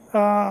see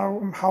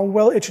how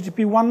well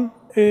HTTP 1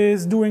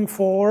 is doing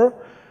for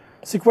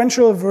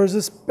sequential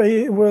versus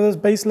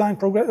baseline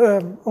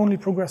only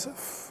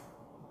progressive.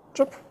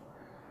 Chop.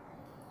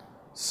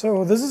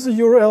 So this is a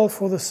URL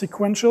for the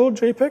sequential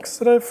JPEGs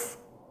that I've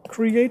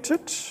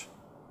created.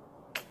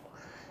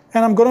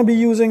 And I'm going to be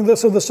using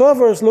so the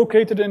server is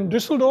located in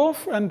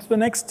Düsseldorf, and the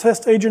next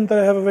test agent that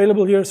I have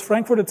available here is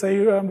Frankfurt. It's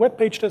a web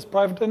page test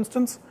private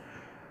instance.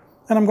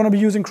 And I'm going to be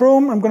using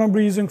Chrome. I'm going to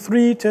be using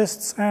 3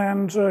 tests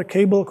and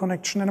cable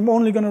connection. And I'm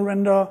only going to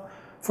render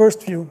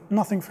first view,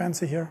 nothing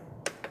fancy here.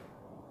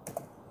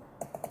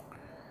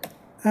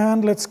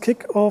 And let's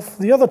kick off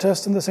the other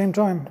test in the same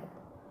time,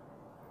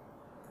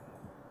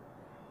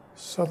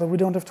 so that we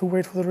don't have to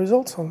wait for the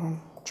results so long.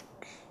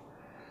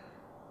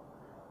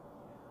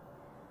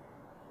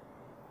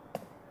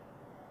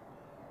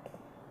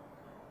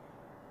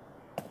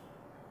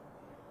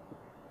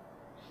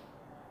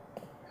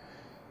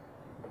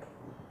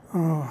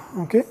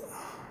 Okay,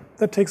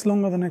 that takes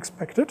longer than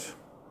expected.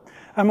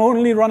 I'm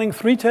only running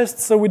 3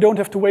 tests, so we don't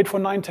have to wait for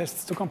 9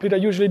 tests to complete. I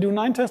usually do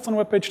 9 tests on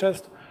web page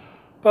test,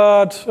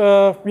 but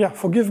yeah,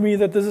 forgive me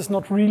that this is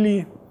not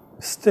really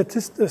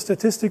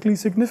statistically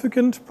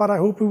significant, but I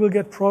hope we will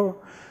get properly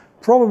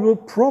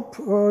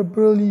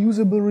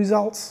usable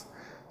results.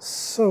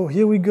 So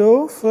here we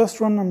go, first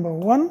run number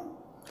 1.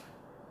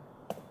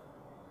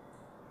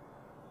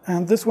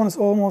 And this one is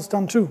almost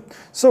done too.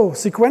 So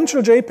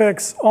sequential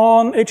JPEGs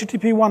on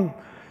HTTP 1.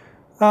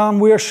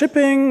 We are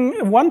shipping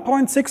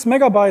 1.6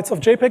 megabytes of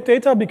JPEG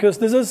data, because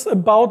this is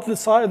about the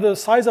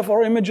size of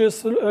our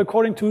images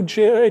according to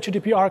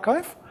HTTP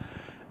archive.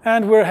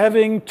 And we're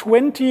having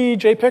 20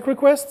 JPEG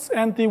requests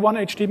and the 1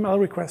 HTML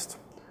request.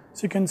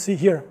 So you can see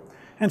here.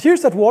 And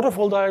here's that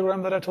waterfall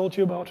diagram that I told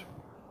you about.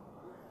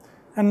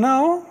 And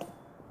now,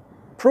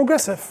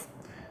 progressive.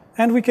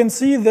 And we can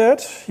see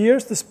that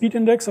here's the speed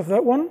index of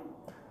that one.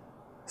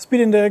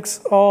 Speed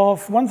index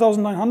of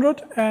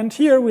 1900, and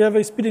here we have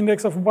a speed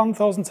index of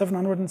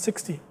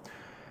 1760.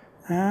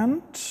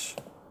 And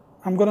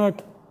I'm gonna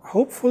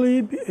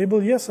hopefully be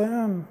able, yes I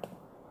am.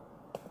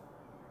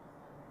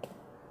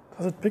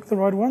 Does it pick the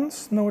right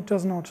ones? No, it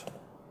does not.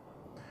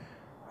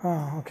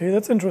 Ah, okay,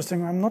 that's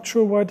interesting. I'm not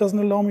sure why it doesn't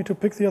allow me to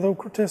pick the other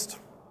test.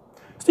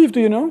 Steve, do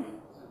you know?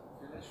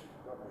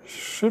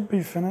 Should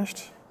be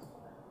finished.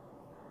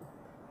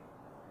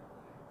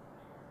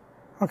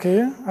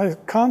 Okay, I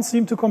can't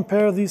seem to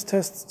compare these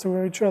tests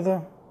to each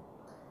other.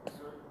 Is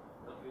there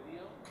a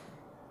video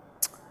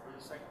for the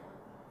second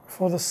one?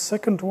 For the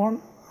second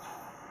one?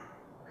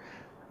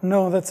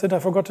 No, that's it. I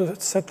forgot to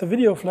set the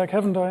video flag,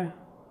 haven't I?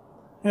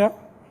 Yeah.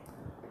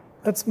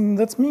 That's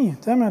me,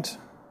 damn it.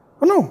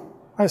 Oh no,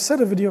 I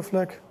set a video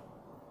flag.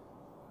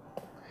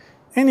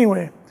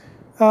 Anyway,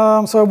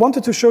 so I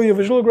wanted to show you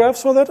visual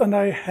graphs for that, and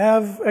I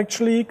have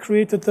actually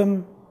created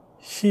them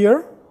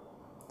here.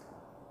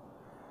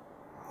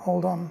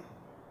 Hold on.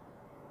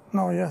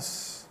 No,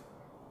 yes.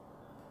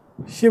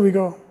 Here we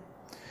go.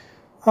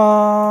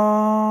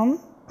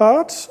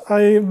 But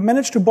I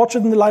managed to botch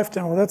it in the live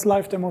demo. That's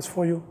live demos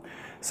for you.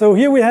 So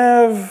here we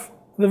have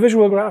the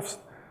visual graphs.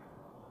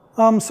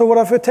 So what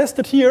I've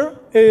tested here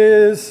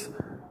is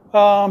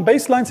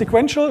baseline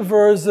sequential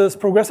versus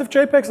progressive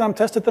JPEGs. I've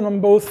tested them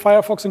on both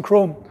Firefox and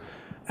Chrome.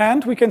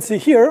 And we can see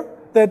here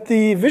that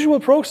the visual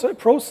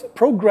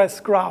progress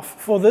graph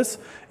for this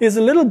is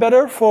a little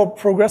better for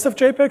progressive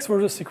JPEGs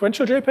versus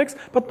sequential JPEGs,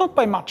 but not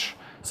by much.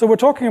 So we're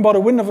talking about a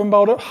window of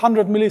about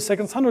 100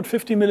 milliseconds,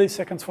 150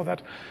 milliseconds for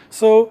that.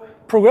 So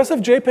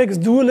progressive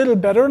JPEGs do a little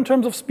better in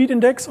terms of speed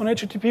index on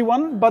HTTP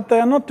 1, but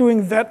they're not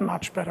doing that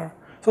much better.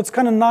 So it's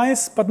kind of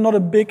nice, but not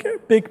a big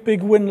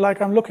win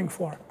like I'm looking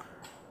for.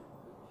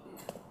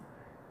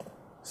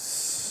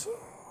 So,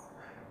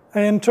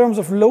 In terms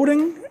of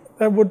loading,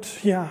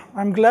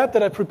 I'm glad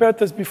that I prepared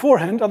this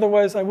beforehand,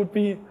 otherwise I would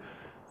be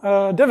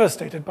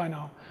devastated by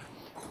now.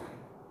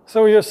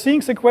 So you're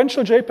seeing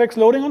sequential JPEGs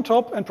loading on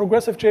top and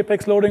progressive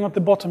JPEGs loading at the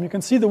bottom. You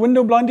can see the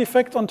window blind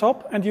effect on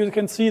top, and you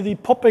can see the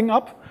popping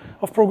up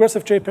of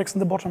progressive JPEGs in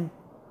the bottom.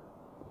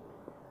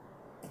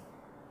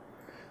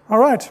 All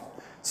right,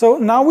 so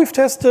now we've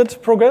tested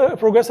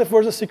progressive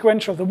versus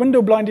sequential, the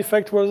window blind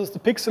effect versus the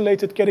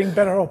pixelated getting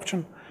better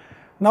option.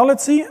 Now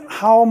let's see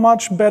how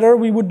much better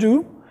we would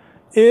do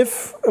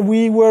if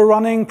we were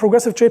running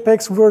progressive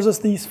JPEGs versus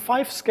these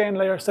 5 scan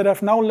layers that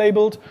I've now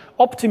labeled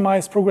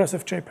optimized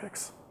progressive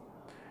JPEGs.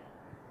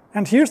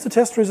 And here's the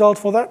test result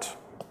for that.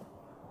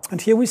 And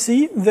here we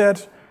see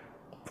that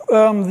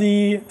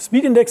the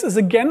speed index is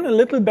again a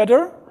little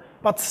better,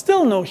 but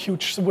still no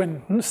huge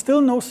win,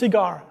 still no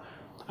cigar.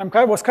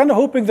 I was kind of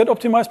hoping that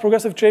optimized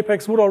progressive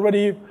JPEGs would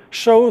already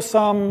show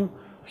some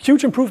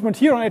huge improvement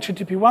here on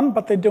HTTP1,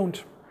 but they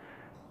don't.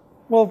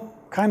 Well,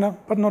 kind of,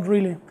 but not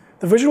really.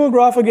 The visual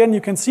graph, again,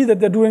 you can see that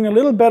they're doing a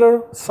little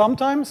better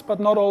sometimes, but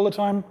not all the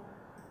time.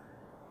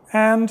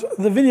 And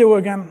the video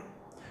again.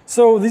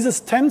 So this is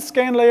 10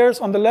 scan layers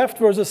on the left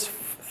versus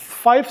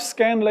 5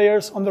 scan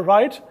layers on the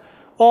right,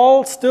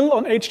 all still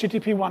on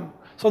HTTP1.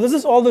 So this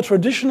is all the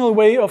traditional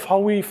way of how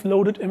we've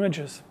loaded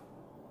images.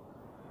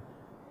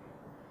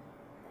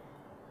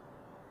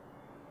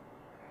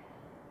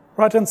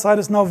 Right-hand side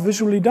is now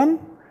visually done,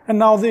 and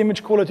now the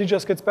image quality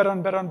just gets better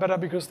and better and better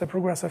because they're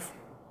progressive.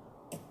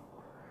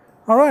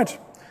 All right,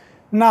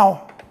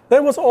 now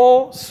that was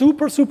all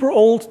super, super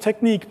old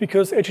technique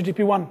because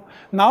HTTP1.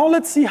 Now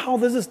let's see how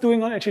this is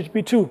doing on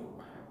HTTP2.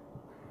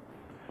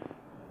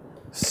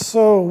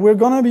 So we're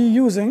going to be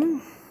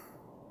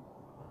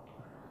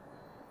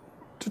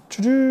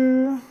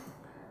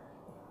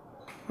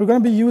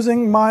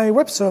using my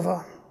web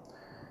server.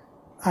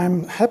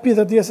 I'm happy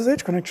that the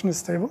SSH connection is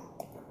stable.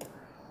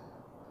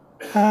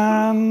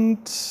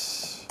 And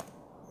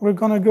we're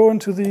going to go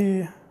into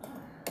the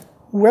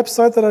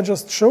website that I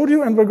just showed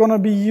you, and we're going to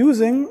be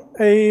using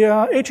a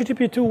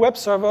HTTP2 web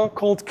server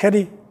called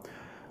Caddy.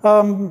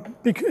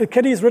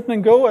 Caddy is written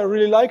in Go. I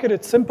really like it.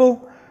 It's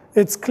simple.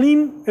 It's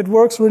clean. It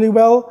works really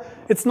well.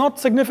 It's not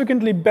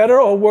significantly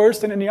better or worse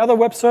than any other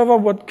web server.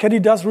 What Caddy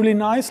does really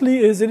nicely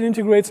is it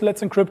integrates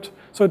Let's Encrypt,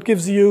 so it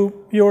gives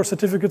you your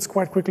certificates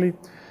quite quickly.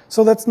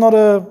 So that's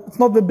it's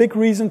not the big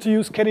reason to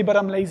use Caddy, but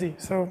I'm lazy.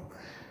 So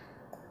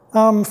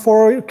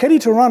for Caddy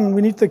to run,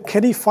 we need the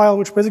Caddy file,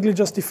 which basically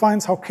just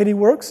defines how Caddy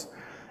works.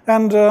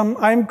 And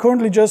I'm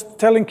currently just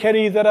telling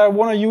Caddy that I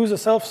want to use a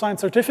self-signed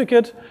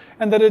certificate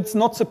and that it's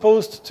not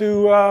supposed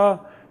to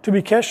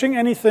be caching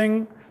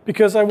anything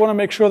because I want to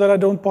make sure that I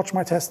don't botch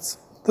my tests.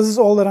 This is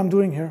all that I'm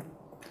doing here.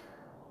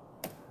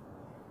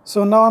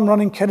 So now I'm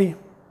running Caddy.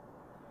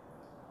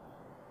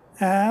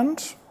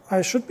 And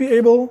I should be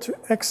able to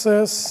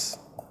access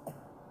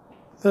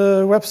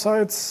the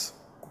websites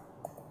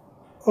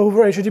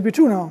over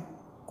HTTP2 now.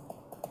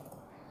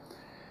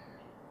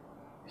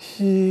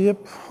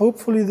 Yep,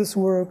 hopefully this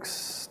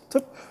works.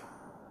 Tip.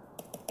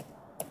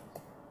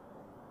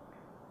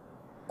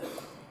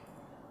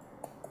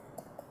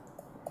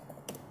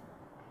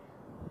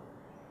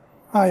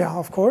 Ah, yeah,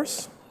 of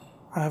course.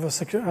 I have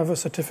a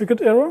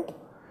certificate error,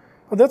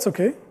 but that's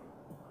okay.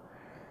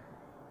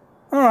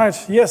 All right,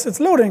 yes, it's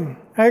loading.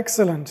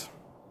 Excellent.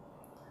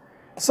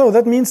 So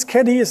that means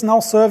Caddy is now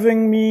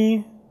serving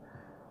me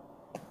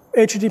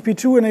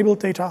HTTP2 enabled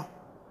data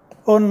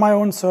on my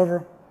own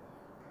server.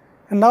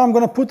 And now I'm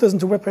going to put this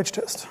into web page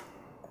test.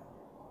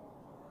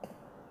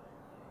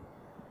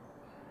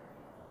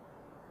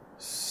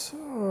 So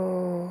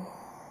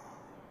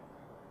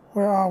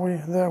where are we?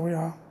 There we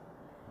are.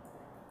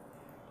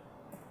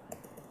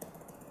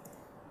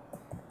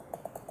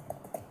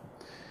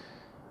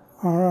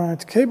 All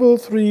right, cable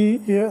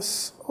 3,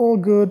 yes, all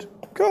good,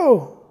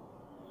 go.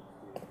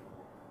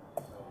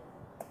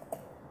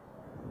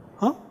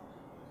 Huh?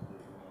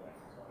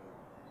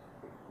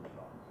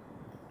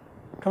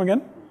 Come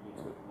again?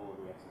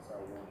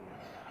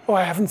 Oh,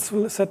 I haven't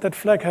set that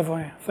flag, have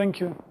I? Thank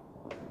you.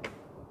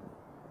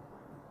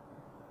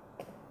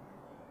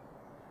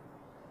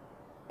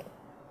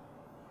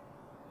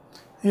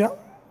 Yeah,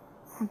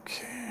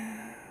 okay.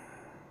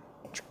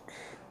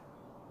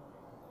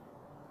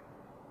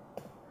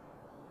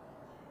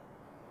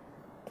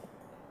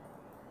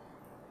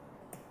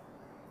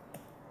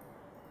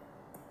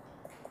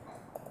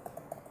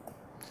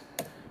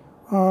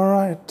 All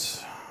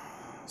right,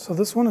 so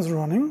this one is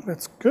running,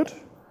 that's good.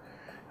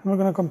 And we're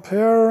going to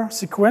compare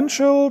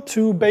sequential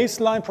to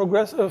baseline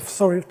progressive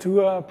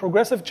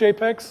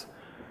JPEGs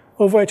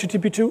over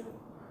HTTP2.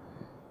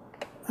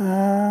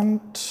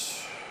 And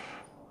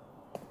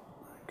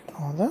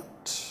ignore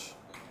that.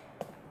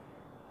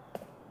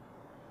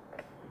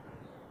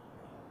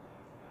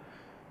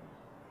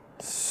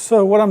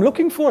 So what I'm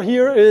looking for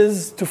here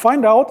is to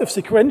find out if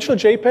sequential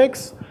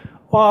JPEGs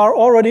are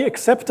already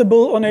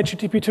acceptable on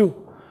HTTP2.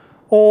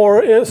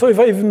 Or so if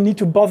I even need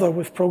to bother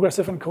with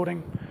progressive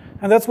encoding.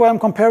 And that's why I'm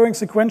comparing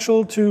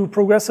sequential to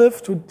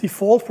progressive, to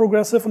default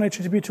progressive on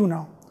HTTP2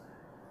 now.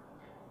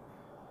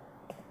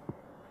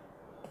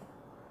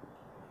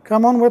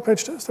 Come on, web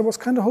page test. I was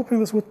kind of hoping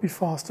this would be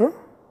faster.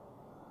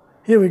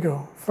 Here we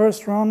go.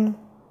 First run.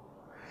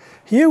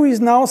 Here we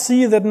now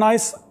see that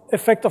nice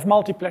effect of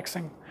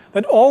multiplexing,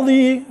 that all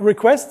the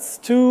requests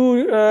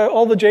to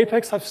all the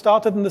JPEGs have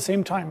started in the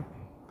same time.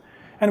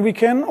 And we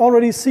can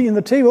already see in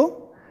the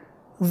table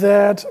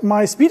that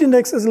my speed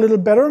index is a little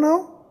better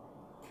now,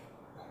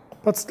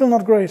 but still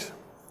not great.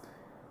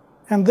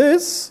 And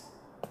this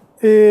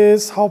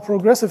is how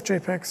progressive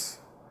JPEGs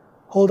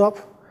hold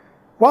up.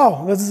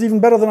 Wow, this is even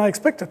better than I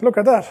expected. Look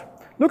at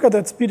that. Look at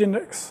that speed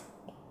index.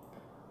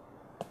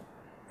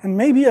 And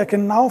maybe I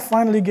can now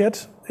finally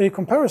get a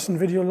comparison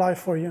video live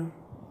for you.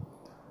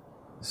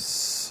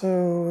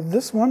 So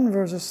this one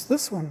versus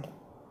this one.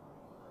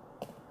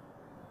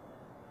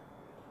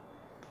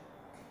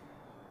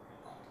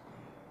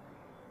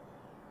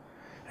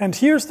 And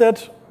here's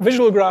that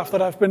visual graph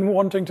that I've been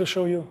wanting to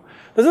show you.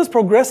 This is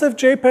progressive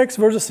JPEGs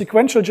versus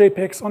sequential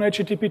JPEGs on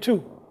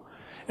HTTP2.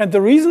 And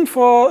the reason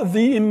for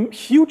the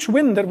huge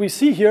win that we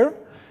see here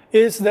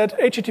is that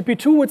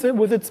HTTP2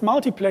 with its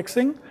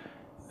multiplexing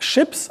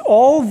ships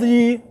all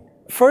the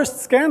first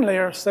scan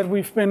layers that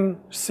we've been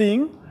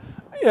seeing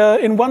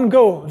in one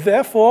go.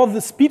 Therefore, the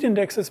speed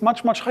index is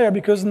much, much higher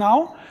because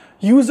now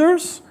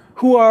users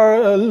who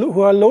are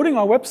loading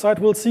our website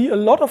will see a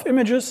lot of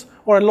images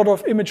or a lot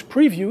of image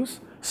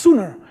previews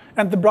sooner.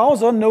 And the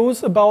browser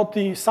knows about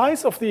the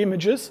size of the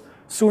images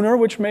sooner,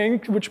 which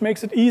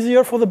makes it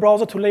easier for the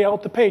browser to lay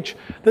out the page.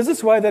 This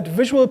is why that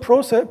visual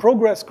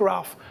progress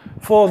graph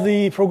for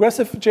the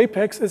progressive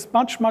JPEGs is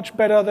much, much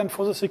better than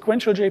for the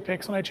sequential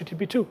JPEGs on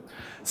HTTP2.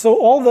 So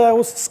all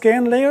those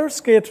scan layers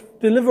get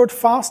delivered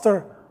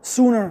faster,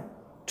 sooner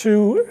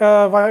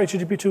via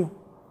HTTP2.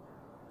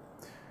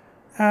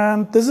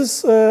 And this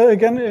is,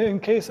 again, in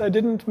case I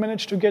didn't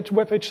manage to get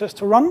web page test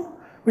to run,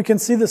 we can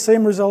see the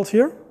same result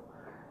here.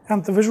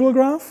 And the visual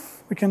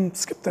graph, we can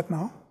skip that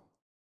now.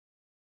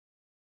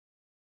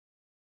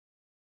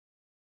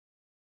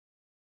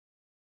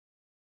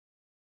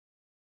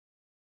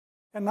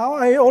 And now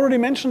I already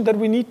mentioned that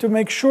we need to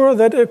make sure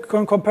that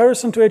in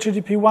comparison to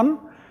HTTP1,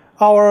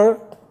 our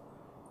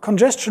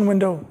congestion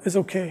window is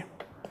okay.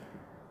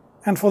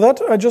 And for that,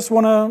 I just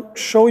want to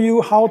show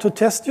you how to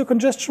test your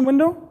congestion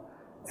window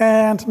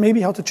and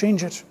maybe how to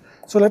change it.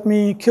 So let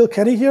me kill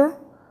Caddy here.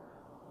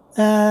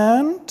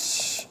 And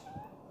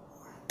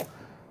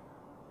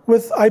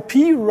with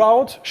IP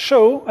route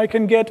show, I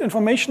can get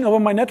information over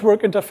my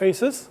network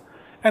interfaces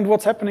and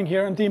what's happening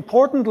here. And the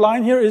important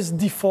line here is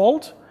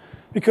default,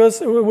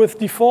 because with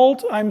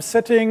default, I'm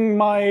setting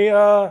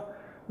my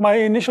my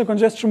initial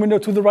congestion window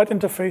to the right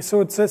interface.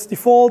 So it says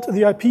default,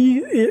 the IP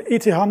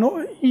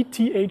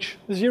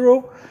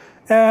ETH0,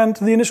 and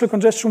the initial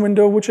congestion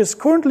window, which is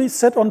currently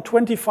set on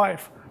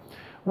 25.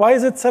 Why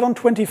is it set on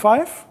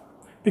 25?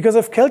 Because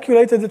I've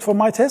calculated it for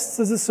my tests.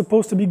 This is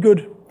supposed to be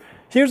good.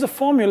 Here's a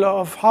formula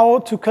of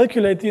how to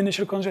calculate the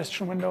initial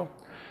congestion window.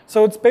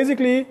 So it's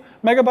basically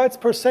megabytes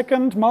per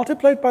second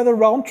multiplied by the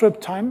round trip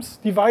times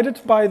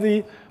divided by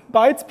the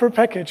bytes per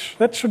package.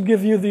 That should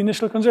give you the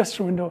initial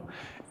congestion window.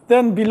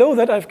 Then below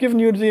that, I've given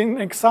you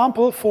the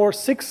example for a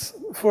 6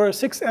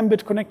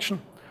 Mbit connection.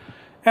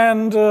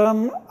 And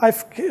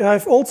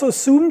I've also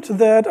assumed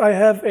that I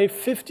have a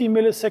 50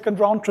 millisecond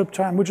round trip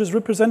time, which is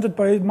represented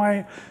by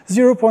my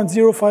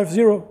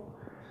 0.050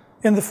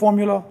 in the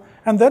formula.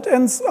 And that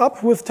ends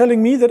up with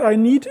telling me that I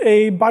need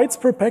a bytes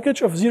per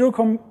package of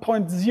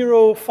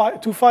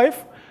 0.025,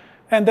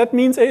 and that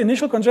means an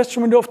initial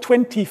congestion window of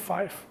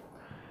 25.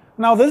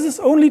 Now, this is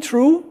only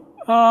true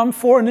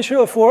for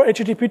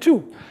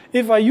HTTP2.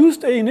 If I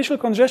used an initial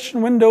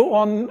congestion window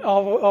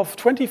of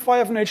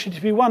 25 on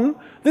HTTP1,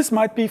 this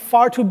might be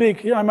far too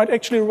big. I might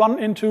actually run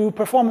into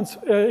performance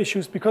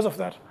issues because of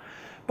that.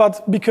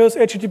 But because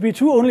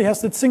HTTP2 only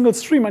has that single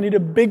stream, I need a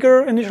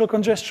bigger initial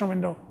congestion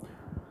window.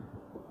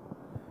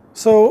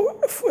 So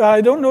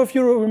I don't know if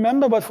you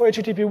remember, but for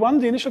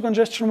HTTP1, the initial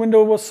congestion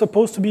window was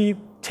supposed to be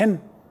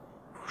 10.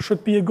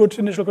 Should be a good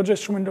initial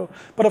congestion window.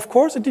 But of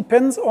course, it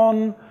depends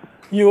on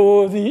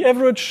the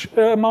average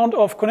amount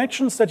of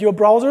connections that your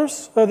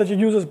browsers, that your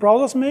users'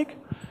 browsers make,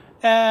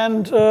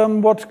 and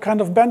what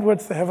kind of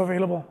bandwidth they have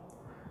available.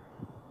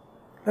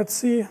 Let's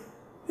see.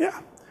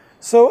 Yeah.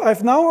 So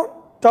I've now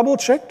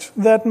double-checked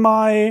that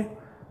my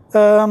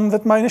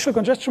initial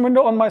congestion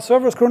window on my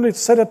server is currently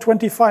set at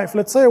 25.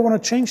 Let's say I want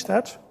to change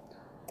that.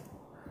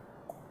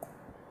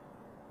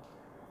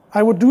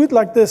 I would do it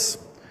like this.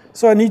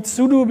 So I need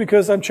sudo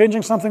because I'm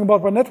changing something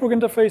about my network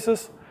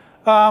interfaces.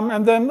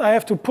 And then I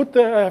have to pick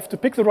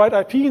the right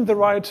IP in the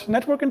right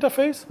network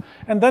interface.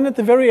 And then at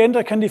the very end,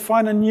 I can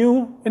define a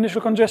new initial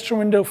congestion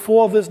window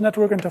for this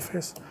network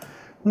interface.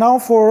 Now,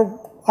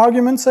 for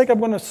argument's sake, I'm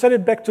going to set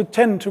it back to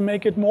 10 to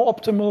make it more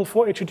optimal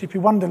for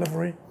HTTP1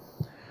 delivery.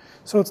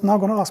 So it's now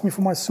going to ask me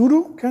for my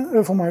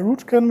sudo, for my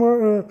root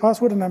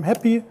password, and I'm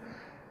happy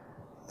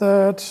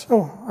that,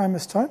 oh, I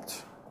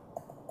mistyped.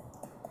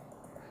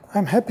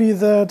 I'm happy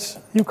that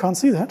you can't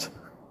see that.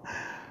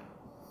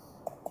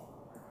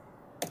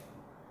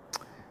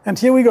 And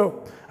here we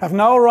go. I've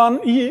now run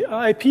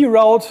IP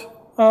route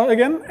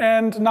again,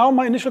 and now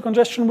my initial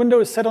congestion window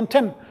is set on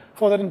 10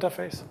 for that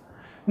interface.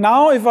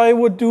 Now, if I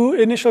would do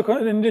initial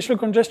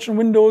congestion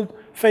window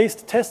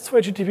phased tests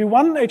for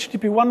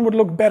HTTP1 would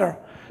look better.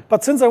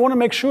 But since I want to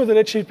make sure that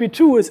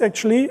HTTP2 is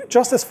actually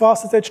just as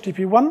fast as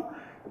HTTP1,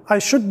 I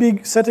should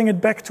be setting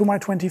it back to my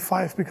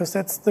 25, because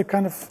that's the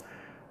kind of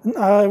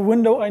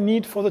window I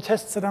need for the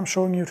tests that I'm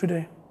showing you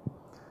today.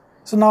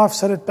 So now I've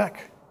set it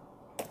back.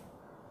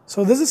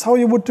 So this is how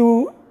you would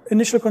do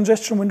initial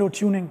congestion window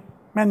tuning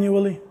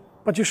manually.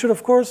 But you should,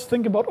 of course,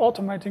 think about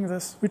automating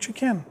this, which you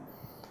can.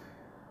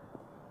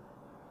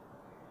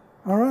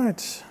 All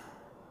right.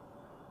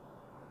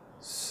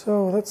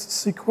 So that's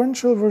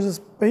sequential versus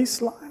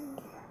baseline.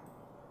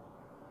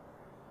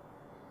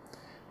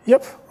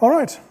 Yep, all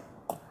right.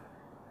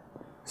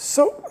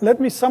 So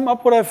let me sum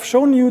up what I've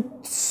shown you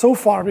so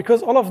far,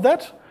 because all of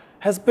that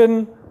has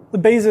been the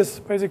basis,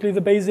 basically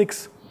the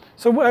basics.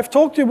 So I've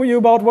talked to you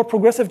about what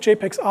progressive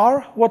JPEGs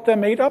are, what they're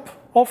made up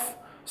of,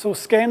 so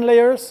scan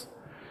layers,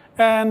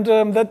 and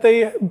that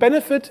they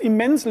benefit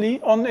immensely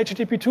on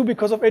HTTP2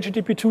 because of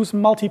HTTP2's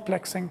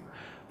multiplexing.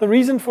 The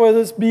reason for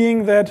this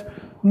being that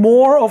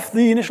more of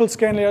the initial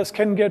scan layers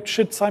can get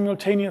shipped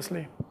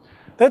simultaneously.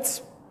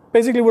 That's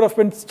basically what I've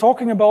been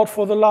talking about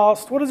for the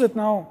last, what is it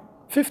now,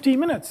 50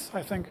 minutes,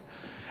 I think.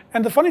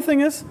 And the funny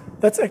thing is,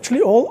 that's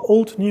actually all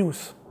old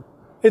news.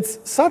 It's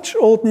such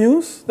old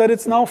news that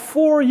it's now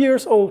 4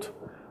 years old.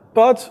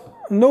 But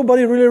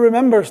nobody really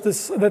remembers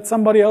this, that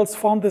somebody else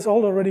found this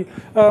out already.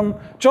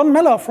 John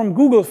Mellor from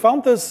Google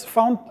found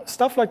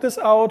stuff like this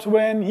out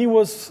when he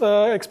was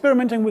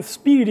experimenting with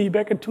Speedy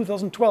back in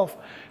 2012.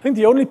 I think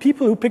the only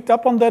people who picked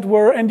up on that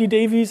were Andy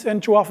Davies and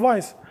Joaf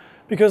Weiss,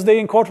 because they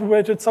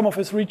incorporated some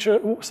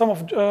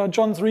of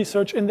John's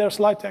research in their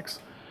slide decks.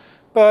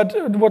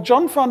 But what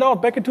John found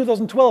out back in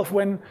 2012,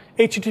 when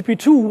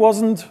HTTP2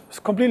 wasn't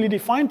completely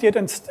defined yet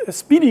and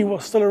Speedy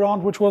was still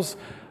around, which was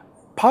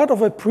part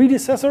of a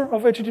predecessor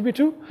of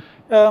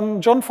HTTP2,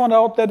 John found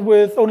out that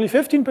with only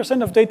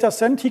 15% of data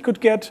sent, he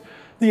could get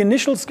the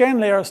initial scan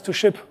layers to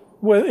ship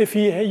if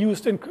he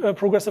used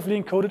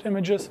progressively encoded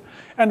images.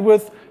 And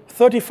with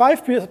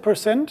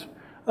 35%,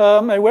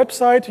 a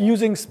website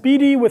using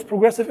Speedy with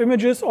progressive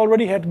images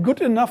already had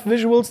good enough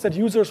visuals that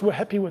users were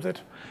happy with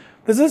it.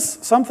 This is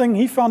something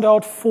he found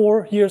out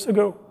 4 years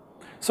ago.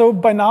 So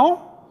by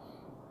now,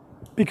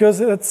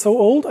 because it's so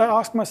old, I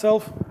asked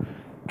myself,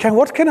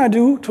 what can I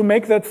do to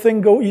make that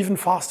thing go even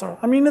faster?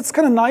 I mean, it's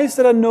kind of nice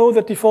that I know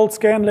that default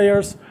scan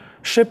layers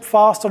ship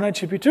fast on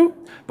HTTP2,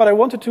 but I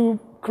wanted to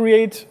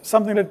create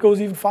something that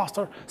goes even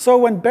faster. So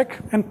I went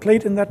back and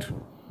played in that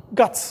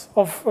guts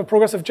of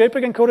progressive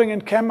JPEG encoding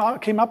and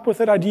came up with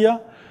that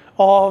idea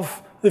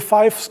of the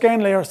 5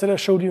 scan layers that I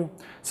showed you.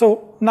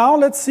 So now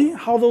let's see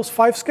how those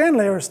 5 scan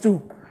layers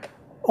do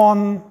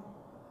on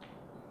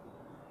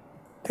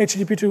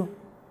HTTP2.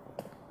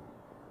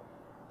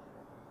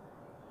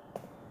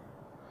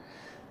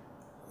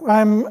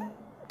 I'm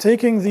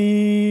taking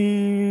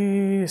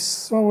the,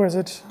 where is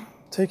it?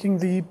 Taking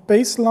the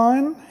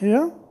baseline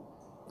here.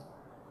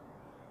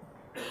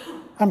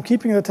 I'm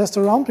keeping the test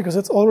around because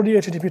it's already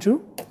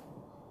HTTP2.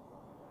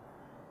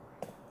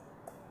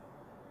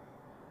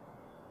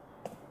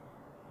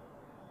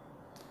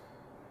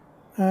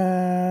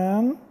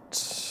 And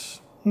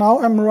now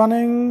I'm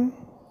running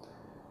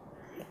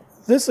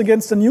this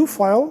against a new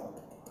file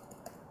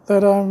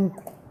that I'm,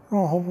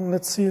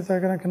 let's see if I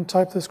can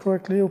type this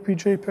correctly,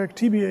 opjpeg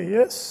tba,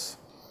 yes.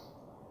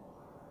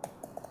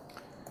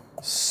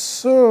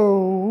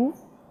 So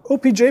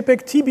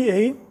opjpeg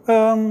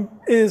tba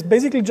is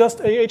basically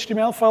just a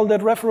HTML file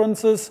that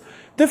references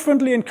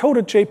differently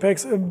encoded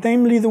JPEGs,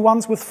 namely the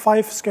ones with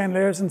 5 scan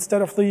layers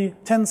instead of the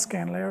 10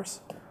 scan layers.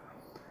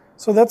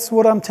 So that's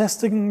what I'm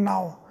testing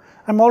now.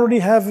 I already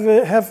have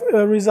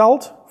a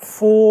result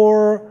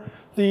for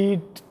the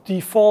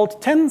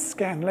default 10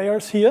 scan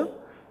layers here,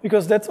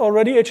 because that's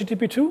already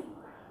HTTP2.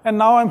 And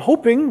now I'm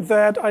hoping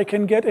that I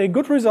can get a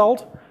good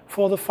result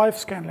for the 5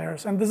 scan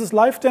layers. And this is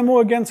live demo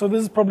again, so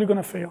this is probably going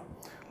to fail.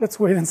 Let's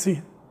wait and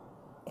see.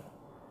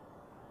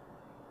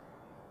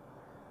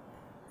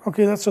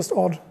 OK, that's just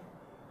odd.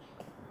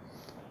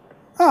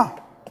 Ah.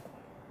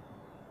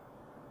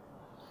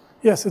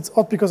 Yes, it's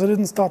odd because I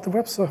didn't start the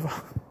web server.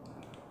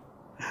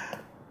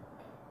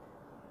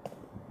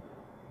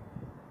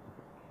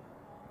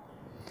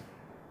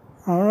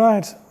 All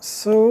right,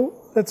 so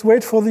let's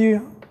wait for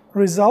the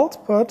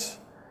result, but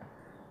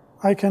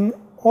I can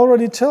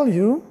already tell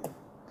you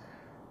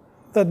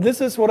that this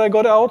is what I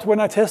got out when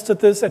I tested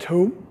this at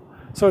home.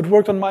 So it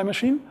worked on my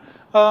machine.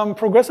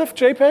 Progressive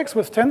JPEGs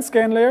with 10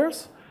 scan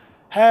layers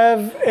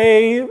have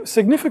a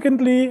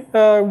significantly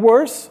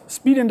worse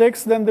speed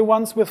index than the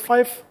ones with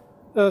 5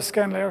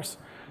 scan layers.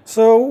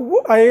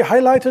 So I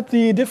highlighted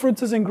the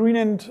differences in green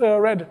and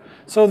red.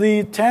 So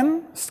the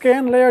 10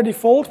 scan layer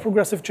default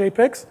progressive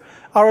JPEGs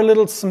are a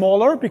little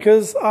smaller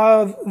because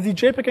the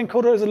JPEG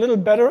encoder is a little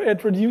better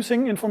at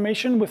reducing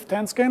information with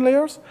 10 scan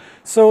layers.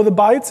 So the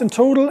bytes in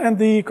total and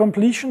the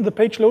completion, the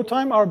page load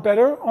time are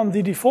better on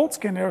the default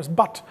scan layers.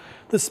 But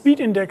the speed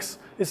index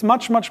is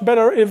much, much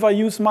better if I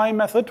use my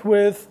method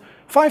with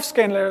 5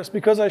 scan layers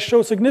because I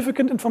show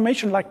significant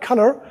information like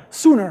color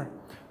sooner.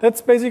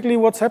 That's basically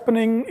what's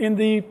happening in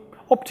the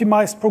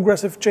optimized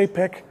progressive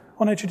JPEG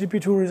on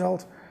HTTP2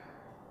 result.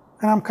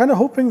 And I'm kind of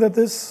hoping that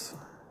this,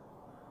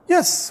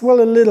 yes, well,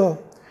 a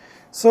little.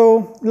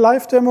 So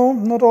live demo,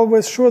 not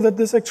always sure that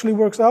this actually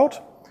works out.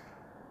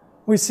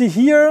 We see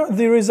here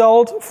the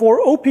result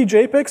for OP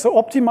JPEG, so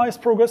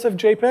optimized progressive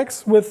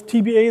JPEGs with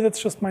TBA,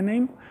 that's just my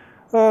name.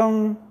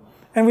 And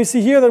we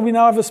see here that we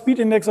now have a speed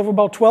index of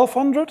about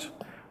 1200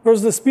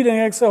 versus the speed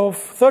index of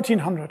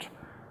 1300.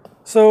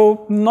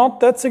 So not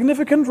that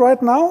significant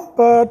right now,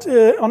 but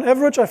on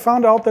average I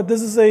found out that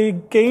this is a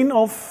gain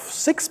of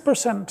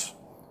 6%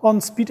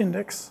 on speed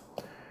index.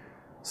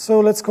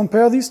 So let's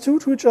compare these two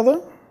to each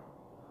other.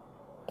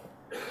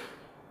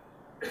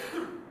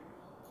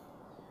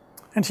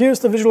 And here's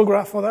the visual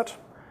graph for that.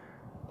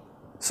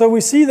 So we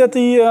see that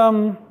the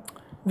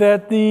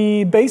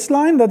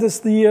baseline,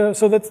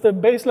 the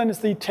baseline is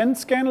the 10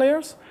 scan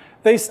layers.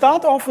 They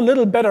start off a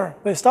little better.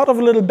 They start off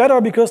a little better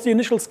because the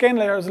initial scan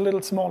layer is a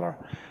little smaller.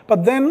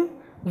 But then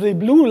the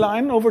blue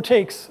line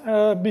overtakes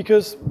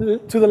because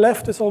to the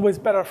left is always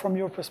better from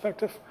your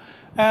perspective.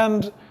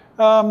 And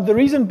the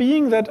reason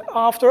being that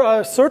after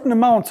a certain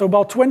amount, so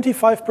about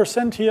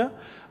 25% here,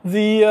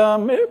 the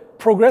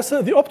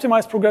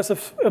optimized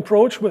progressive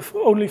approach with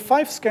only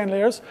 5 scan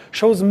layers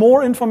shows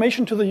more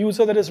information to the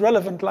user that is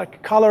relevant,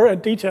 like color and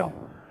detail,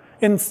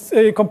 in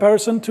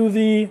comparison to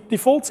the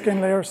default scan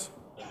layers.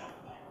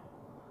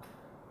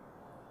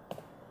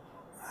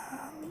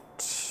 And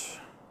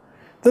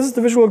this is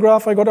the visual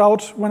graph I got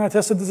out when I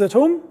tested this at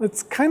home.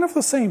 It's kind of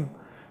the same.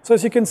 So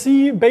as you can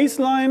see,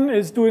 baseline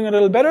is doing a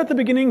little better at the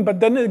beginning, but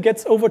then it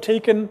gets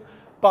overtaken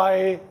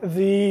by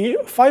the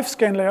 5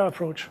 scan layer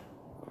approach.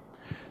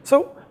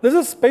 So this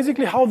is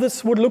basically how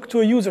this would look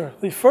to a user.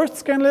 The first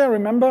scan layer,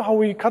 remember how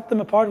we cut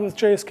them apart with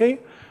JSK?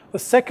 The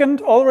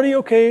second, already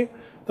okay.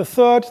 The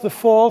third, the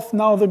fourth,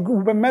 now the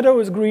meadow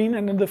is green,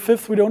 and in the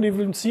fifth, we don't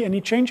even see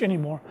any change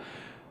anymore.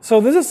 So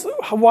this is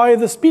why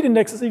the speed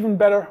index is even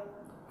better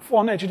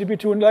on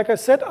HTTP2. And like I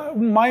said,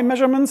 my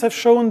measurements have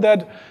shown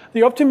that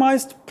the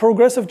optimized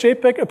progressive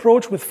JPEG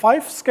approach with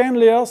 5 scan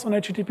layers on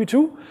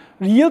HTTP2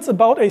 yields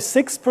about a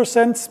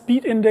 6%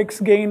 speed index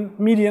gain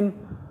median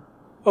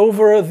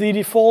over the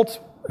default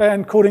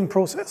encoding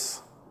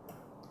process.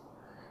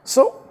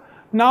 So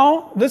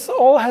now this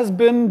all has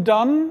been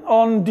done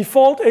on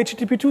default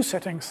HTTP2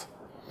 settings.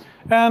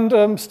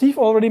 And Steve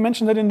already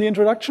mentioned that in the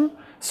introduction.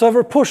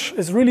 Server push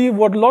is really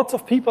what lots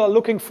of people are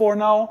looking for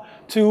now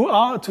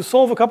to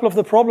solve a couple of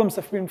the problems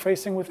that we've been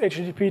facing with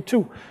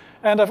HTTP2.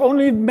 And I've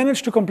only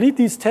managed to complete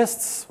these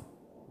tests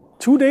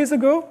 2 days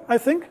ago, I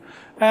think.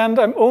 And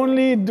I'm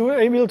only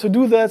able to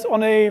do that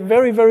on a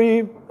very,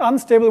 very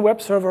unstable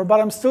web server, but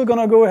I'm still going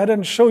to go ahead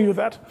and show you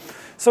that.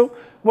 So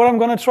what I'm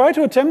going to try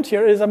to attempt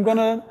here is I'm going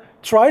to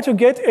try to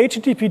get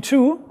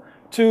HTTP2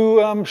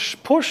 to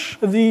push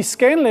the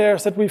scan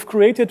layers that we've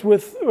created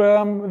with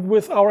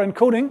our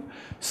encoding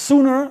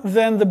sooner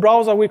than the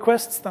browser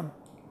requests them.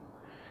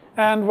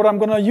 And what I'm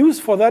going to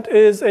use for that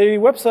is a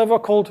web server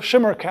called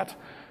ShimmerCat.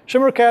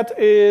 ShimmerCat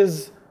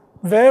is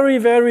very,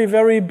 very,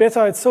 very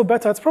beta. It's so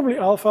beta, it's probably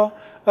alpha.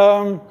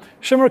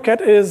 ShimmerCat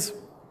is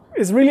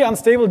really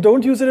unstable.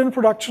 Don't use it in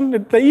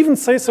production. They even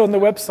say so on the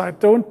website.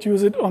 Don't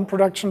use it on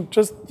production.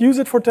 Just use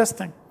it for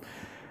testing.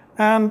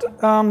 And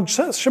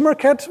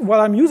ShimmerCat, while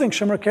I'm using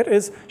ShimmerCat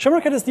is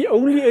the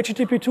only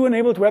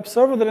HTTP2-enabled web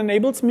server that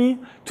enables me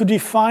to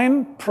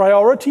define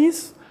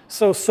priorities,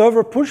 so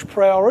server push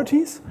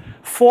priorities,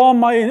 for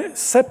my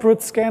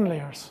separate scan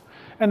layers.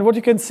 And what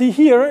you can see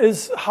here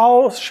is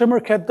how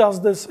ShimmerCat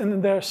does this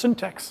in their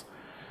syntax.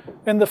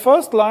 In the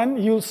first line,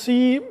 you'll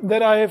see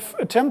that I've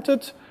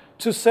attempted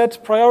to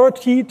set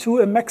priority to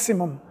a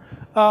maximum.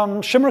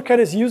 ShimmerCat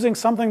is using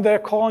something they're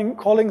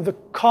calling the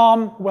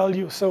calm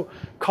value, so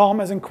calm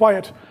as in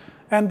quiet.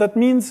 And that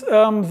means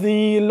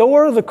the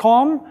lower the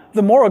calm,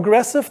 the more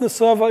aggressive the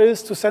server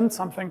is to send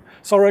something.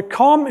 So a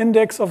calm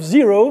index of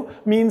 0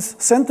 means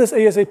send this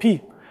ASAP.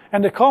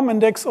 And a calm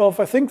index of,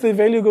 I think the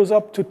value goes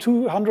up to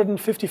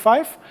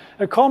 255.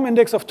 A calm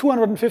index of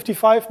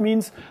 255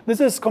 means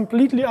this is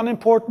completely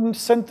unimportant,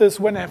 send this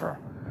whenever.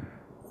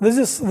 This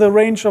is the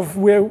range of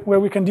where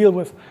we can deal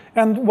with.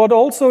 And what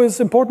also is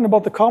important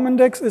about the calm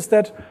index is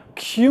that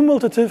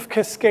cumulative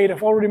cascade.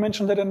 I've already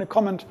mentioned that in a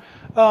comment.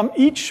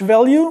 Each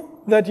value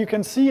that you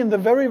can see in the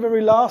very,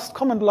 very last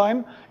comment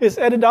line is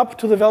added up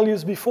to the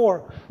values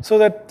before. So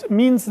that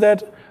means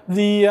that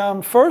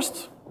the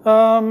first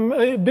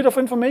a bit of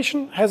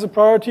information has a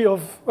priority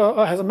of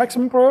has a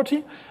maximum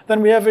priority.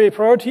 Then we have a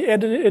priority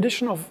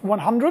addition of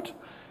 100,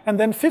 and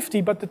then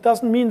 50, but it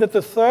doesn't mean that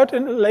the third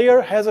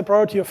layer has a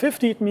priority of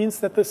 50. It means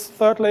that this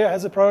third layer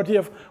has a priority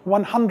of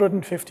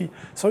 150.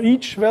 So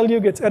each value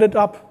gets added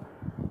up.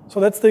 So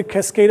that's the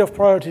cascade of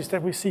priorities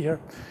that we see here.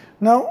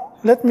 Now,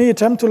 let me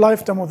attempt to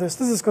live demo this.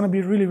 This is going to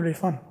be really, really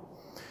fun.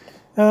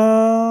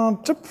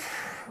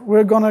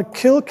 We're going to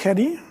kill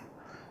Caddy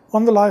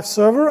on the live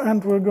server,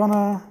 and we're going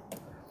to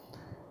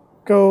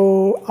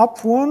go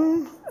up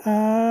one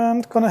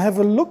and going to have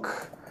a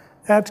look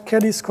at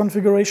Caddy's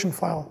configuration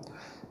file.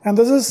 And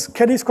this is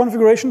Caddy's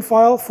configuration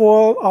file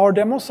for our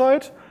demo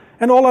site.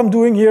 And all I'm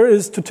doing here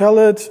is to tell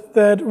it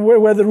that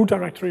where the root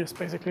directory is,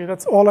 basically.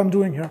 That's all I'm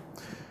doing here.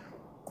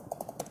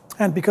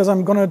 And because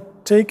I'm going to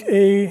take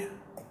a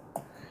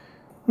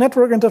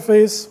network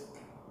interface,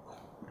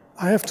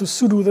 I have to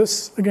sudo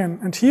this again.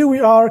 And here we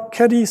are,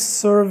 Caddy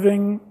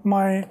serving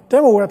my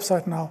demo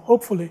website now,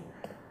 hopefully.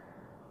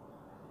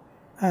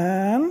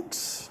 And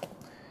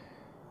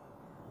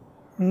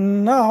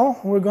now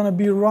we're going to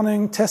be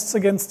running tests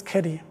against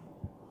Caddy.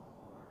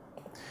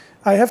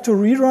 I have to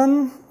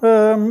rerun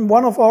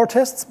one of our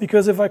tests,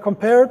 because if I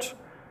compared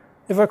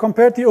the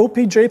OP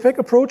JPEG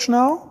approach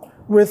now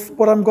with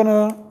what I'm going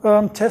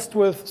to test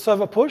with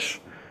server push,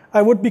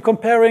 I would be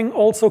comparing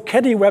also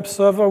Caddy web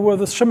server with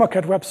the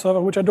ShimmerCat web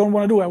server, which I don't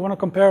want to do. I want to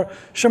compare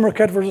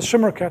ShimmerCat versus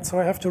ShimmerCat. So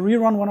I have to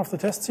rerun one of the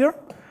tests here,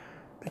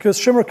 because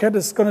ShimmerCat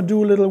is going to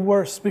do a little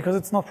worse because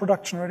it's not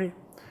production ready.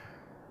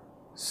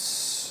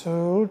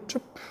 So,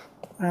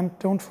 and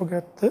don't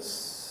forget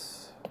this.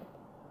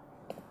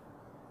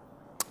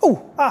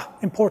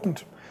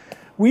 Important.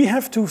 We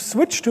have to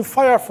switch to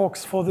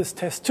Firefox for this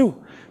test too.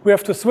 We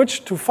have to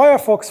switch to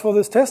Firefox for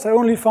this test. I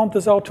only found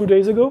this out 2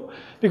 days ago,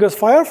 because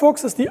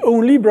Firefox is the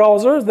only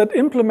browser that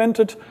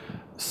implemented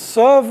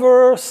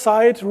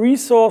server-side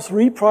resource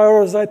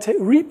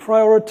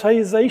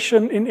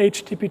reprioritization in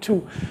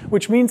HTTP2,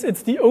 which means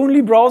it's the only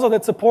browser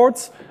that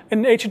supports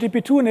an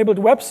HTTP2-enabled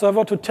web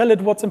server to tell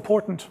it what's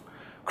important.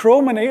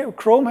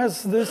 Chrome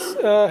has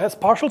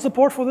partial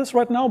support for this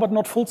right now, but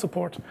not full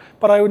support.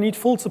 But I would need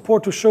full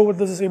support to show what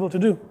this is able to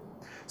do.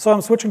 So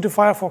I'm switching to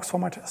Firefox for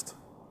my test.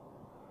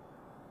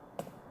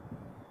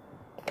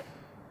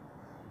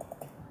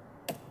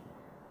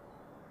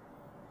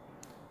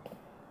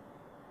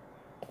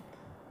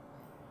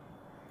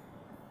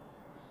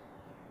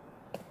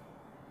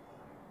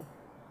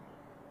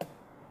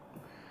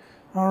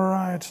 All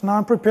right, now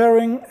I'm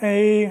preparing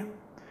a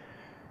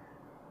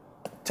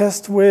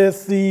test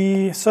with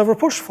the server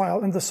push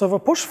file. And the server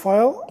push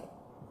file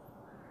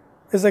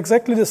is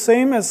exactly the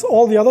same as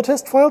all the other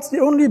test files. The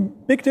only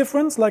big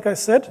difference, like I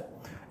said,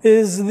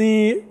 is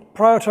the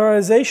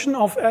prioritization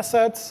of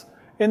assets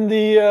in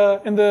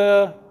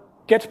the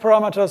get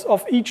parameters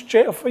of each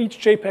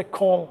JPEG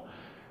call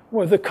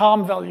with the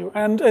CALM value.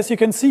 And as you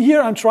can see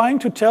here, I'm trying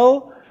to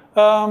tell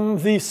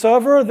the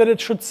server that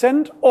it should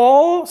send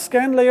all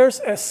scan layers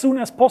as soon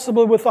as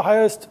possible with the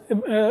highest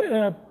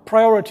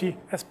priority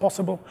as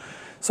possible.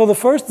 So the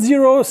first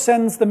 0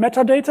 sends the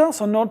metadata,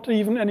 so not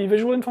even any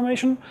visual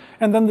information.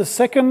 And then the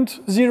second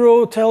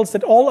 0 tells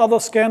that all other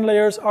scan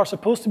layers are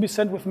supposed to be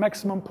sent with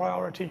maximum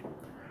priority.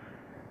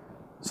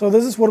 So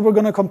this is what we're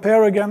going to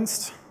compare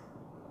against.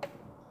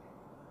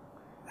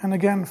 And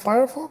again,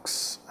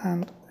 Firefox,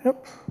 and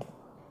yep.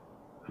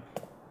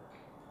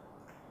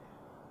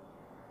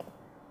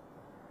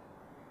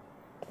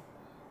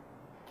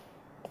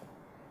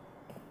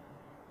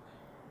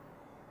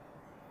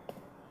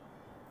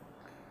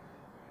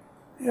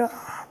 Yeah.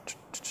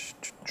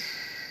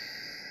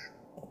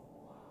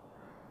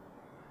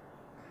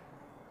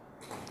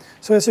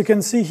 So as you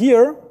can see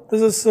here,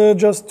 this is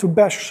just to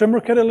bash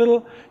ShimmerCat a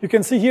little. You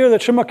can see here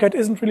that ShimmerCat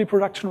isn't really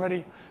production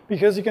ready,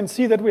 because you can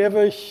see that we have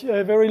a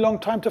very long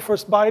time to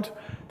first byte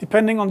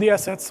depending on the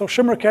assets. So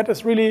ShimmerCat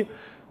is really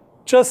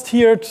just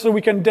here so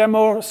we can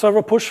demo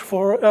server push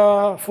for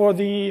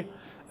the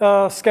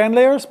scan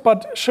layers,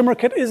 but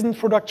ShimmerCat isn't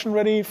production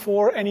ready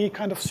for any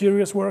kind of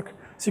serious work,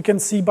 as you can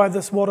see by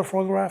this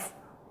waterfall graph.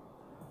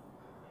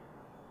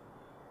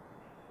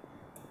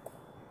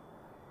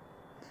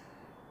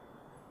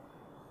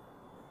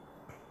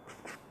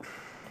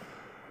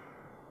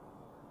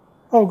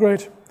 Oh,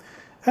 great.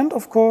 And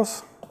of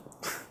course,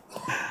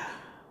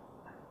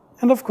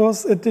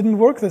 it didn't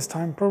work this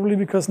time, probably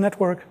because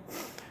network.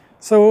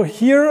 So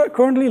here,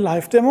 currently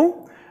live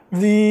demo,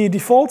 the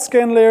default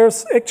scan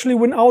layers actually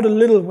went out a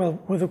little, well,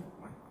 with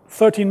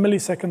 13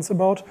 milliseconds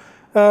about,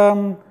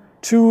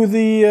 to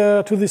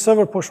the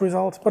server push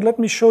result. But let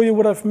me show you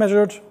what I've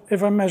measured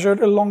if I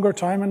measured a longer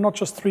time and not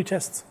just 3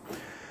 tests.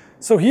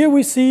 So here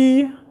we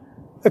see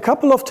a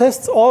couple of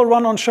tests all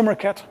run on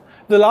ShimmerCat.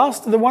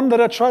 The one that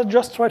I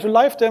just tried to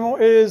live demo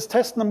is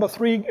test number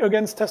 3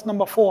 against test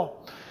number 4.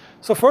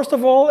 So first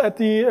of all, at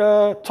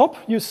the top,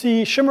 you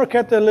see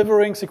ShimmerCat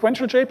delivering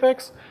sequential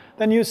JPEGs.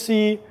 Then you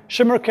see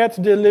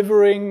ShimmerCat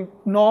delivering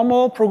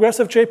normal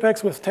progressive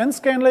JPEGs with 10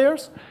 scan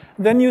layers.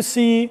 Then you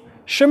see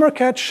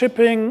ShimmerCat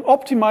shipping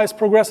optimized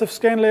progressive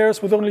scan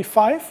layers with only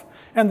 5.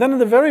 And then at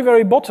the very,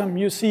 very bottom,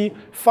 you see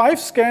 5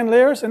 scan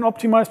layers in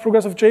optimized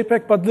progressive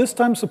JPEG, but this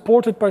time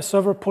supported by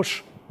server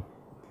push.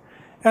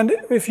 And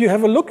if you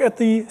have a look at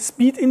the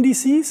speed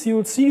indices, you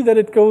will see that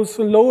it goes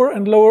lower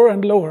and lower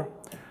and lower.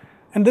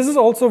 And this is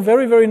also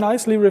very, very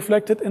nicely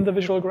reflected in the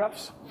visual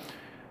graphs.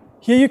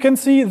 Here you can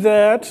see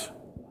that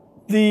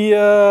the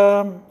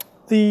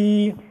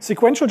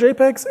sequential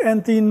JPEGs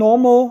and the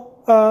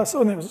normal, the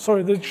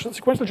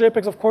sequential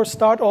JPEGs, of course,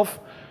 start off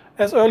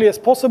as early as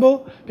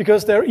possible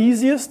because they're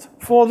easiest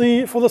for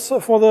the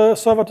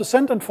server to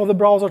send and for the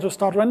browser to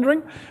start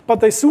rendering. But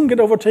they soon get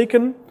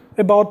overtaken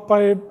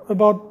by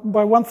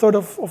 1/3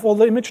 of all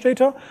the image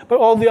data by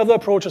all the other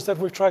approaches that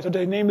we've tried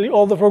today, namely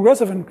all the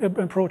progressive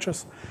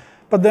approaches.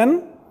 But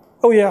then,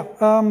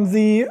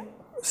 the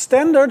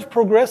standard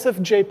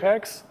progressive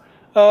JPEGs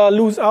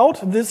lose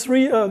out. This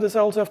I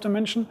also have to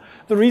mention.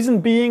 The reason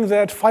being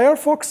that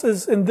Firefox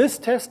is in this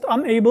test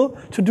unable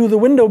to do the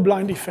window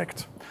blind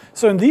effect.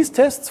 So in these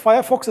tests,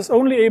 Firefox is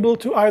only able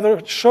to either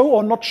show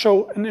or not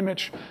show an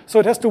image. So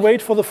it has to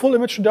wait for the full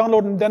image to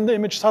download, and then the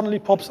image suddenly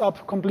pops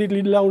up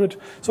completely loaded.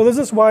 So this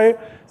is why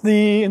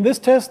in this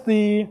test,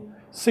 the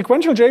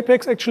sequential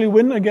JPEGs actually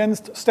win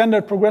against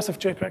standard progressive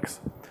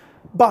JPEGs.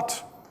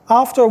 But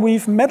after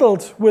we've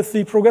meddled with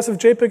the progressive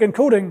JPEG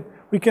encoding,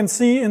 we can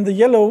see in the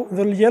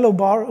yellow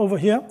bar over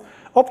here,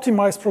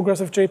 optimized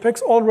progressive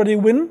JPEGs already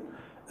win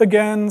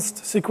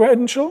against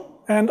sequential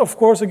and of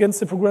course against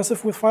the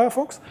progressive with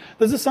Firefox.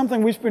 This is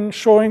something we've been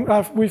showing,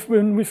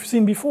 we've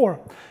seen before.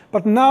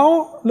 But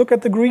now look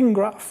at the green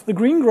graph. The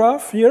green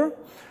graph here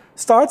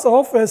starts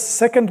off as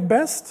second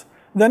best,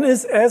 then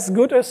is as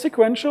good as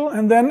sequential,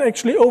 and then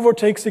actually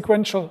overtakes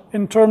sequential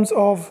in terms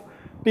of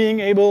being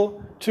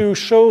able to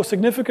show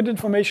significant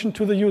information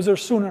to the user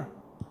sooner.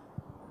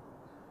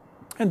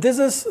 And this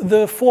is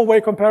the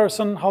four-way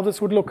comparison, how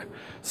this would look.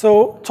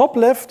 So top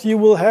left, you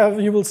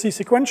will see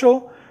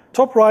sequential,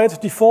 top right,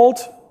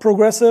 default,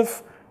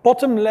 progressive,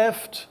 bottom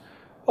left,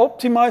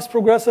 optimized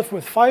progressive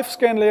with 5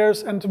 scan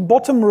layers, and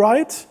bottom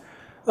right,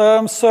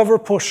 server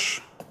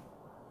push.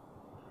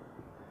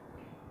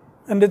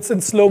 And it's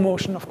in slow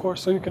motion, of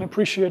course, so you can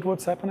appreciate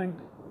what's happening.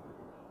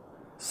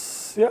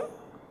 Yeah.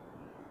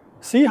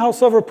 See how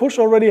server push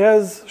already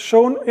has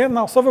shown? Yeah,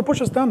 now server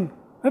push is done.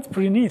 That's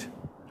pretty neat.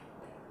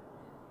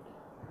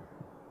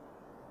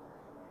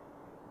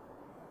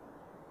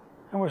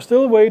 And we're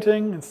still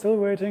waiting and still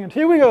waiting. And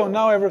here we go.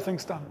 Now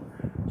everything's done.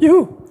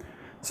 Yoo-hoo!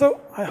 So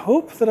I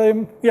hope that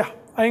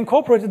I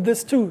incorporated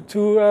this too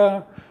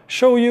to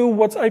show you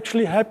what's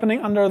actually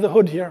happening under the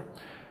hood here.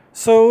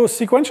 So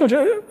sequential,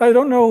 I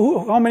don't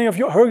know how many of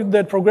you heard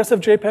that progressive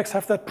JPEGs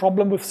have that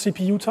problem with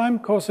CPU time,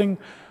 causing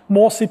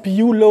more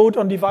CPU load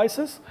on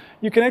devices.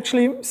 You can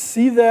actually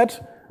see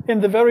that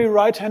in the very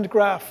right-hand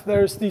graph.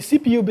 There's the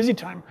CPU busy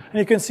time. And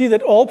you can see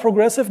that all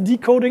progressive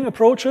decoding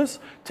approaches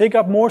take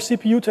up more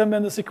CPU time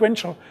than the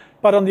sequential.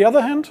 But on the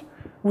other hand,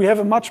 we have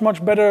a much,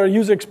 much better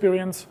user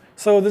experience.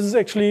 So this is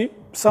actually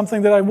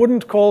something that I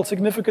wouldn't call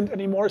significant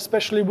anymore,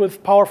 especially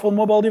with powerful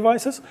mobile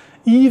devices.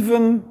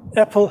 Even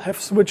Apple have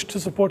switched to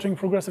supporting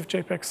progressive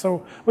JPEGs.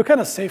 So we're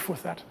kind of safe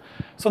with that.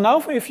 So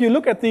now if you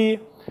look at the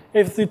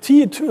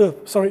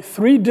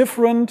 3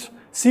 different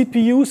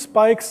CPU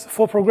spikes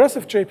for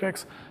progressive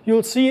JPEGs,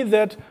 you'll see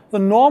that the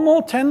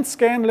normal 10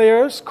 scan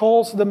layers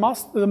calls the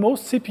most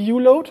CPU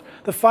load.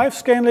 The 5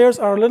 scan layers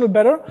are a little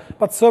better,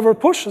 but server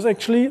push is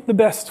actually the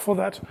best for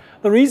that.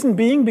 The reason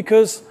being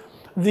because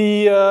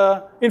the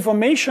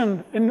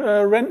information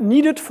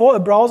needed for a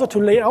browser to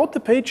lay out the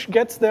page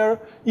gets there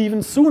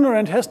even sooner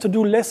and has to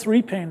do less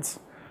repaints.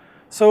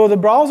 So the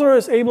browser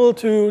is able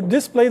to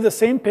display the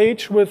same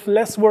page with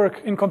less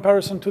work in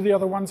comparison to the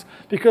other ones,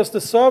 because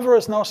the server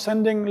is now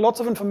sending lots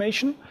of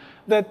information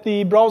that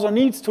the browser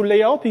needs to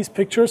lay out these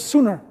pictures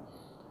sooner.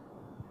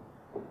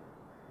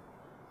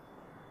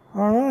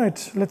 All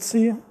right, let's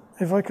see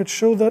if I could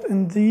show that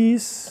in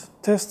these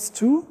tests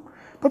too,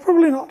 but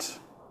probably not.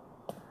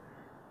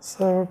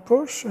 Server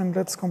push, and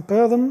let's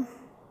compare them.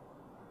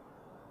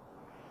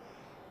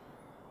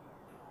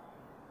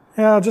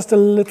 Yeah, just a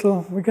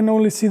little. We can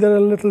only see that a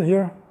little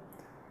here.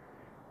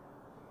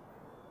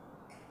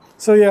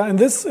 So yeah, in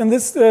this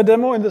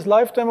demo, in this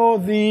live demo,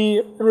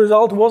 the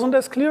result wasn't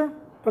as clear,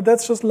 but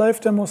that's just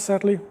live demo,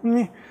 sadly.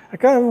 I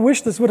kind of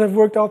wish this would have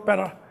worked out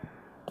better.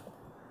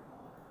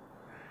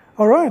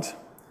 All right.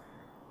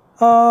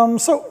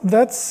 So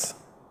that's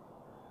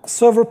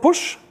server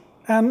push,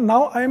 and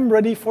now I'm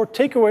ready for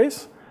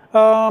takeaways.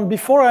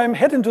 Before I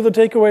head into the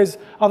takeaways,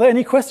 are there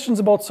any questions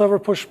about server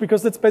push?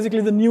 Because that's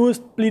basically the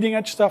newest bleeding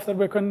edge stuff that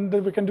we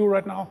can do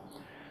right now.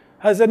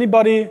 Has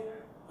anybody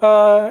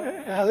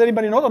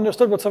not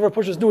understood what server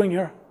push is doing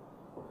here?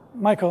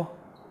 Michael.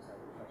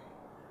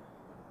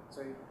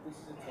 So this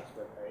is a test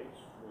web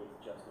page with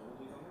just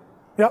images on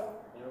it.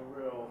 Yeah. In a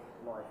real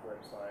life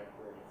website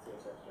with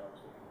CSS,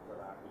 JavaScript, and all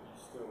that, would you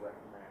still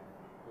recommend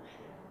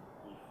pushing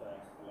the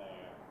first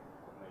layer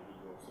of maybe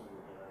your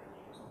single hero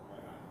image or something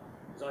like that?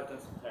 Because I've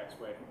done some tests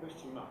where if you push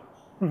too much,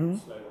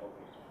 slow the whole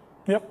page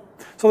down. Yep.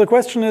 So the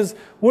question is,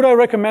 would I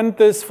recommend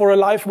this for a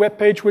live web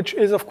page, which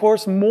is of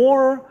course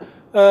more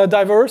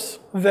diverse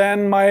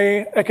than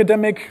my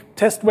academic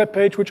test web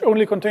page, which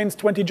only contains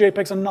 20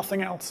 JPEGs and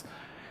nothing else?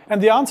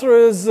 And the answer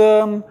is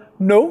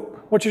no.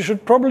 What you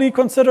should probably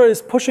consider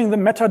is pushing the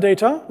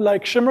metadata,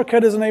 like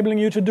Shimmercat is enabling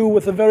you to do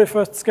with the very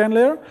first scan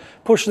layer.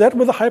 Push that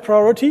with a high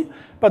priority,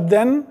 but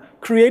then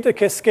create a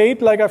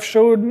cascade like I've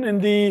shown in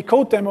the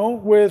code demo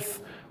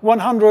with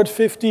 100,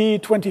 50,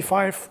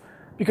 25.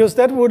 Because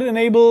that would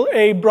enable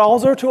a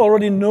browser to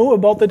already know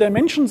about the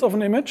dimensions of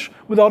an image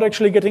without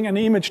actually getting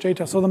any image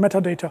data, so the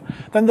metadata.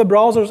 Then the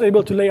browser is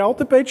able to lay out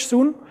the page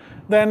soon.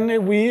 Then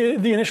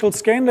the initial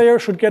scan layer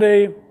should get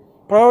a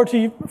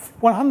priority.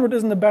 100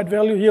 isn't a bad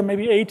value here,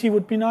 maybe 80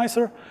 would be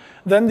nicer.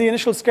 Then the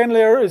initial scan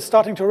layer is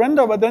starting to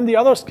render, but then the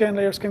other scan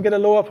layers can get a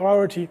lower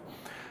priority.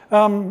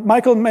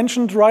 Michael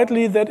mentioned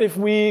rightly that if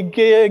we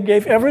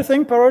gave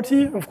everything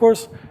priority, of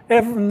course,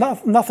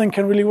 nothing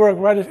can really work,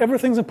 right? If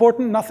everything's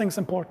important, nothing's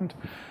important.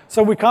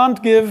 So we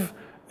can't give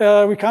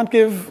all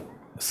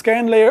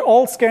scan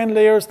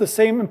layers the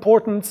same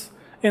importance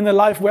in a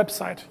live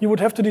website. You would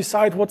have to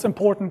decide what's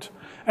important.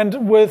 And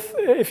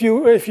if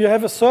you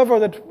have a server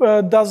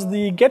that does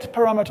the get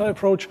parameter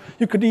approach,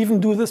 you could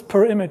even do this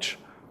per image.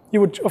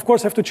 You would, of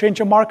course, have to change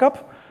your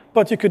markup,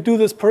 but you could do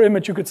this per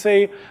image. You could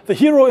say, the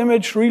hero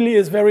image really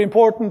is very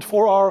important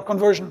for our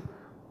conversion.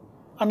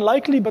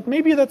 Unlikely, but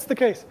maybe that's the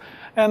case.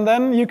 And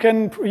then you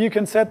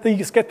can set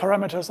these get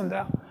parameters in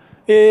there.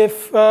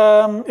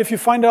 If you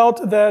find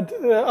out that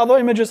other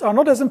images are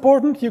not as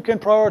important, you can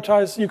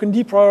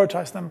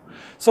deprioritize them.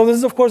 So this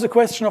is, of course, a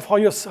question of how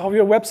your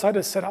website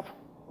is set up.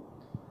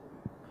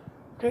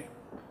 Okay,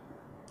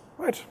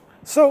 right.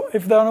 So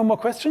if there are no more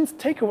questions,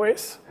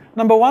 takeaways.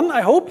 Number one,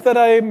 I hope that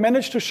I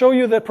managed to show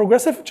you that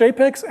progressive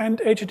JPEGs and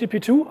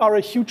HTTP2 are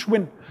a huge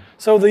win.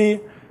 So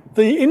the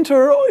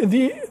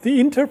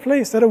interplay,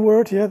 is that a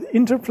word? Yeah, the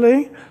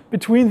interplay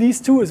between these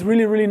two is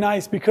really, really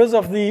nice because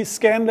of the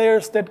scan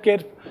layers that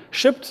get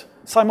shipped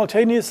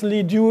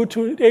simultaneously due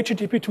to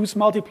HTTP2's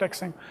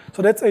multiplexing.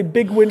 So that's a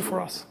big win for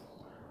us.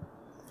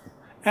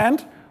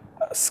 And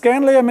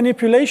scan layer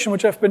manipulation,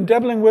 which I've been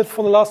dabbling with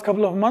for the last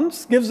couple of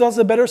months, gives us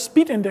a better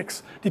speed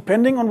index,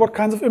 depending on what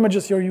kinds of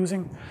images you're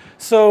using.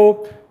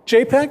 So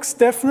JPEGs,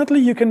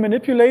 definitely, you can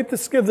manipulate the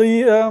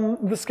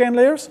scan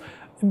layers,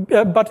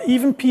 but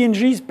even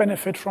PNGs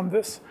benefit from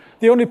this.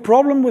 The only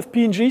problem with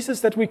PNGs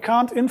is that we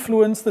can't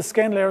influence the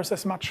scan layers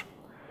as much.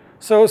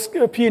 So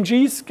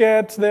PNGs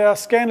get their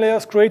scan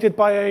layers created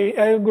by an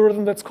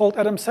algorithm that's called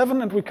Adam7,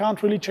 and we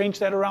can't really change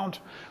that around.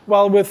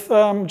 While with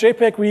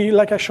JPEG,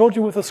 like I showed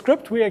you with the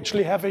script, we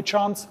actually have a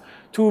chance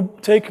to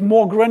take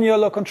more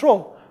granular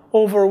control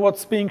over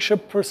what's being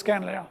shipped per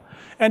scan layer.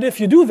 And if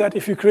you do that,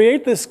 if you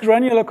create this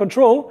granular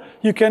control,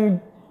 you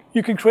can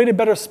create a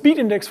better speed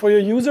index for your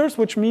users,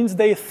 which means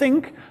they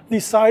think the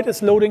site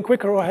is loading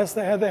quicker, or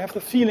they have the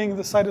feeling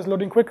the site is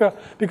loading quicker,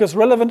 because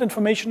relevant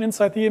information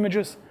inside the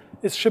images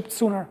is shipped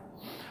sooner.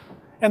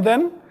 And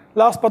then,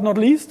 last but not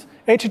least,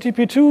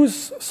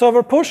 HTTP2's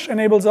server push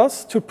enables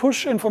us to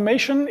push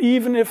information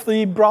even if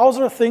the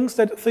browser thinks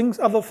that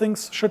other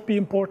things should be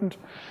important.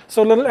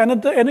 So a little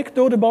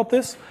anecdote about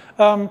this.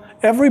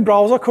 Every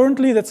browser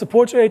currently that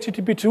supports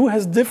HTTP2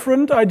 has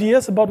different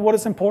ideas about what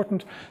is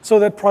important. So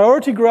that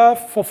priority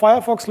graph for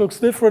Firefox looks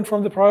different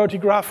from the priority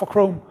graph for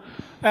Chrome.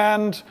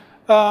 And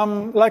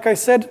like I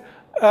said,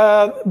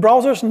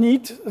 browsers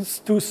need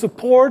to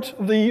support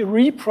the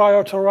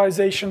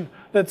reprioritization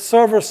that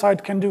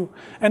server-side can do.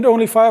 And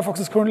only Firefox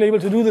is currently able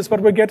to do this, but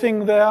we're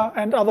getting there,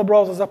 and other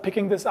browsers are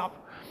picking this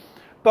up.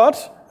 But,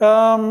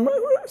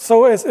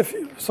 so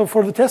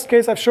for the test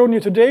case I've shown you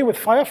today with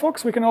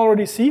Firefox, we can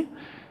already see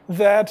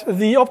that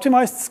the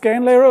optimized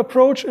scan layer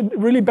approach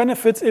really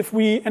benefits if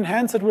we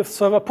enhance it with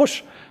server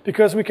push,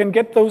 because we can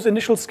get those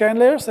initial scan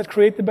layers that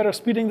create the better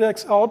speed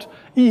index out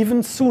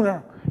even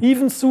sooner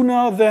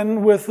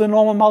than with the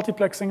normal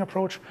multiplexing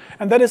approach.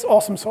 And that is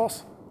awesome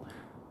sauce.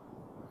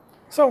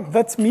 So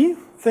that's me.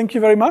 Thank you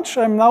very much.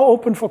 I'm now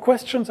open for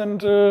questions and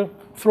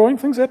throwing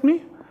things at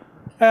me.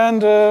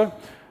 And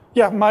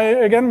yeah,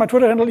 my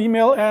Twitter handle,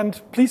 email,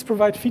 and please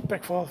provide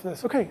feedback for all of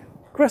this. Okay,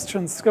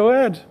 questions, go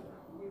ahead.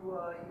 You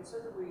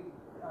said that you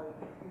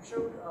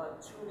showed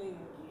tuning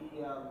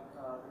the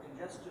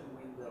congestion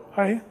window.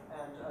 Hi. And it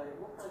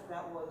looked like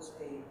that was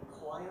a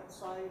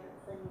client-side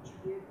thing that you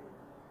did.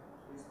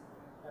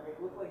 I mean,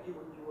 it looked like you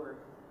were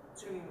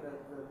tuning the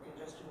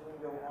congestion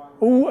window on.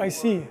 Oh, I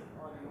see.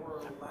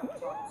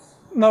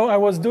 No, I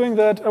was doing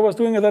that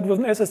with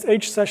an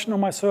SSH session on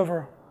my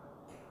server.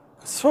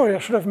 Sorry, I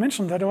should have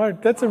mentioned that.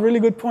 Right, that's a really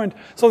good point.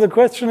 So the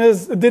question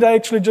is, did I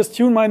actually just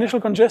tune my initial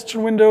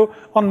congestion window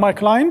on my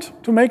client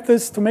to make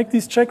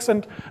these checks?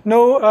 And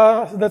no,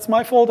 that's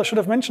my fault. I should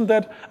have mentioned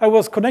that. I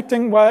was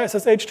connecting via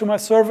SSH to my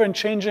server and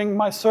changing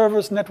my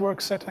server's network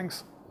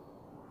settings.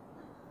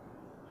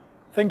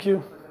 Thank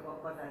you.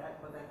 But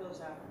that does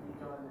have to be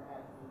done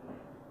at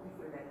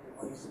the Ethernet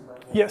device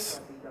level. Yes.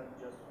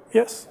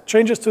 Yes,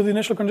 changes to the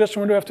initial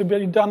congestion window have to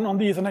be done on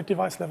the Ethernet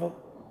device level.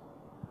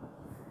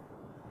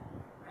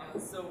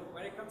 So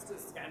when it comes to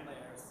scan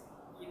layers,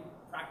 in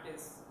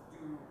practice,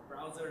 do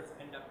browsers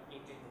end up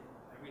painting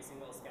every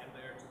single scan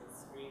layer to the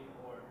screen,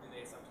 or do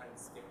they sometimes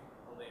skip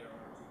a layer or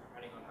two,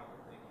 depending on how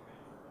quickly you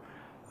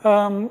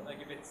can?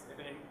 Like if an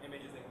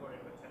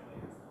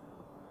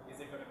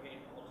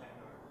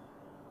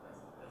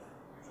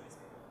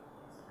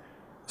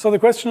So the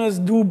question is,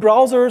 do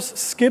browsers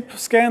skip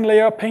scan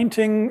layer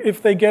painting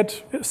if they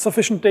get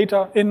sufficient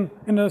data in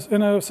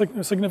a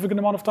significant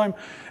amount of time?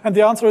 And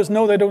the answer is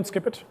no, they don't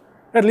skip it.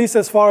 At least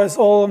as far as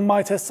all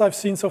my tests I've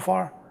seen so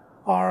far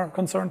are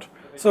concerned.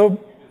 So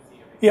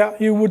yeah,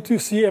 you would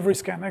see every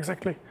scan,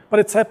 exactly. But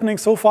it's happening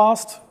so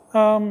fast,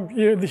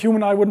 the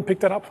human eye wouldn't pick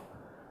that up.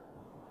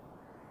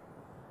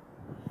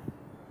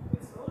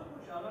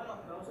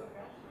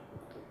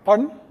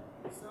 Pardon?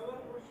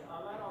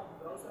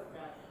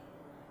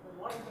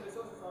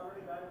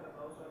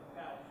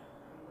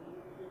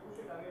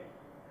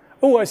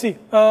 Oh, I see.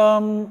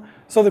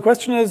 So the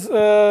question is,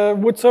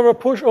 would server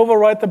push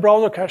overwrite the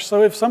browser cache?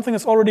 So if something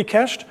is already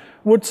cached,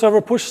 would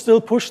server push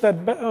still push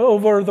that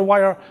over the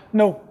wire?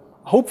 No.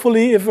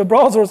 Hopefully, if a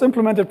browser is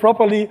implemented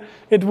properly,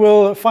 it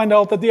will find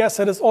out that the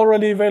asset is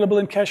already available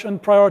in cache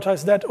and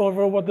prioritize that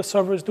over what the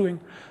server is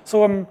doing.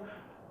 So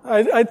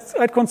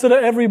I'd consider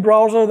every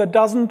browser that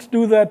doesn't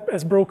do that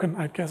as broken,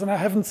 I guess. And I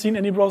haven't seen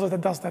any browser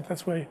that does that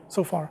this way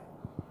so far.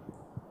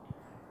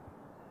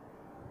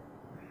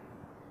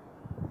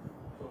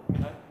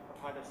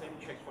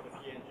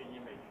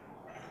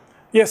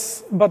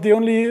 Yes, but the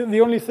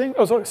only thing.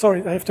 Oh,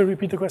 sorry, I have to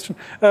repeat the question.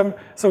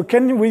 So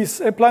can we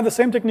apply the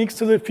same techniques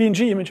to the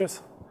PNG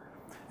images?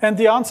 And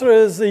the answer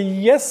is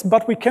yes,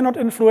 but we cannot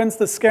influence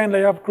the scan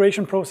layer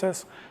creation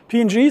process.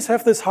 PNGs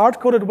have this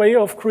hard-coded way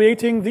of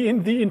creating the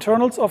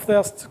internals of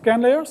their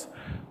scan layers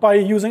by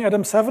using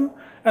Atom 7,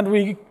 and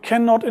we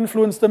cannot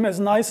influence them as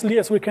nicely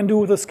as we can do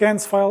with the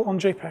scans file on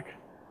JPEG.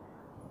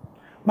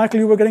 Michael,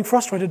 you were getting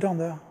frustrated down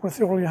there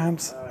with all your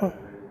hands.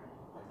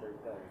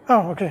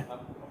 Oh, okay.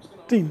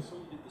 Dean.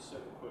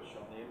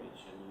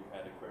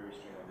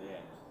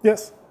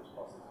 Yes. Is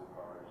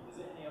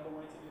there any other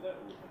way to do that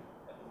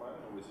at the moment,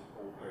 or is it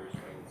all query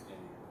strings in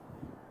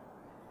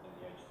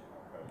the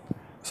HTML code?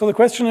 So the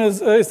question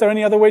is there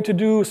any other way to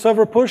do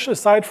server push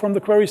aside from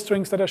the query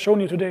strings that I've shown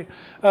you today?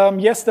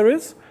 Yes, there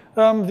is.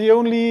 The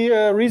only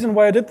reason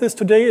why I did this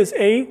today is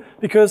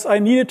because I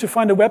needed to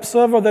find a web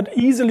server that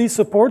easily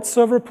supports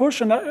server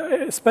push, and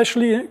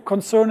especially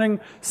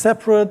concerning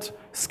separate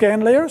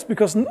scan layers,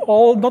 because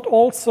not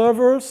all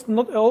servers,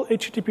 not all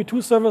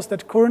HTTP2 servers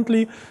that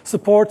currently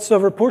support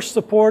server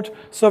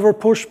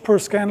push per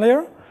scan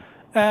layer.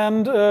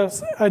 And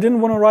I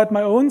didn't want to write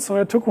my own, so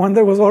I took one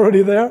that was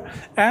already there.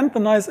 And the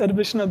nice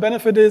additional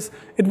benefit is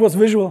it was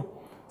visual.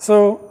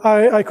 So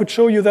I could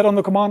show you that on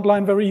the command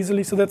line very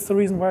easily, so that's the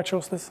reason why I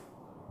chose this.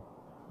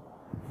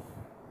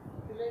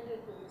 Related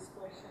to this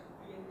question,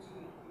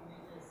 PNG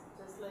images,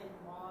 just like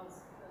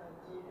Mars,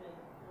 JPEG,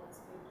 what's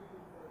the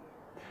tool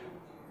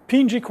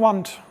for PNG? PNG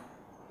Quant.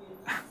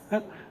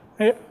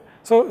 Yeah.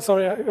 So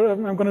sorry, I'm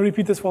going to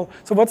repeat this well.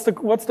 So what's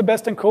the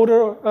best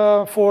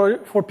encoder for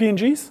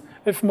PNGs?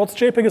 If Mods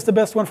JPEG is the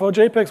best one for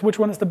JPEGs, which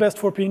one is the best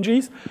for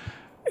PNGs?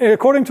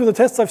 According to the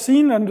tests I've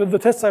seen and the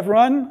tests I've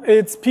run,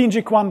 it's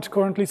PNG Quant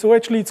currently. So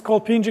actually, it's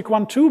called PNG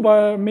Quant 2,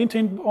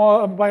 maintained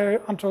by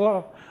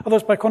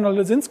others by Konrad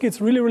Lesinski. It's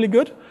really, really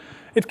good.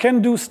 It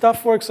can do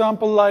stuff, for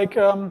example, like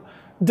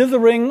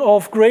dithering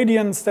of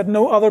gradients that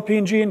no other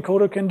PNG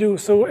encoder can do.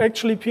 So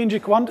actually,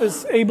 PNG Quant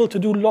is able to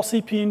do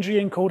lossy PNG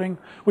encoding,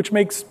 which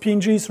makes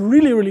PNGs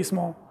really, really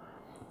small.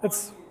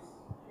 That's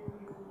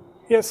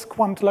yes,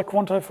 Quant, like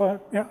quantify.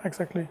 Yeah,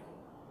 exactly.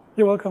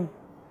 You're welcome.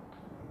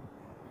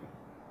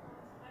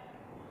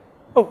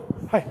 Oh,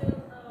 hi. So,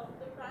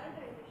 the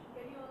prioritization,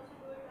 can you also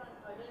do it on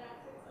other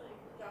assets like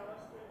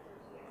JavaScript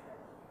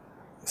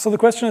or CSS? So the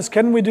question is,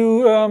 can we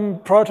do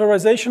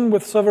prioritization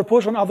with server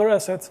push on other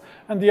assets?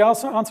 And the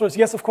answer is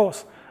yes, of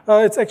course.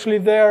 It's actually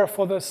there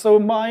for this. So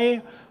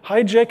my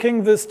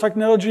hijacking this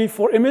technology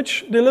for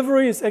image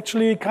delivery is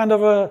actually kind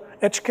of a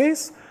edge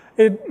case.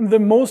 The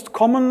most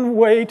common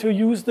way to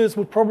use this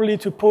would probably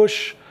to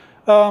push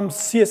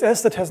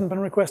CSS that hasn't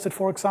been requested,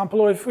 for example,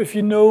 or if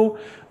you know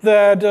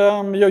that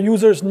your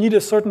users need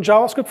a certain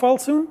JavaScript file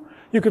soon,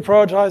 you could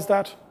prioritize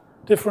that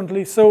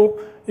differently. So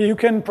you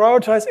can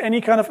prioritize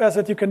any kind of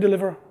asset you can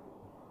deliver.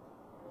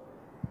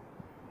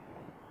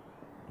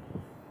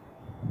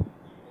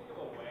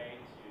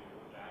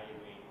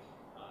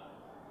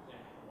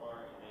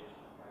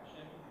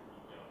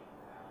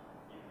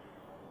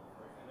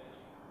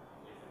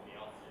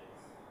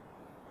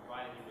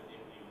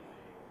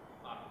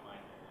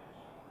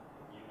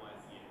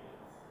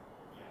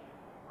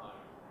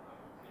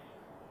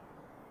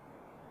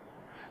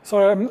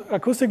 Sorry, I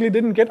acoustically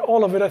didn't get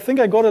all of it. I think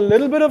I got a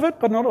little bit of it,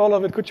 but not all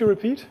of it. Could you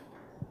repeat?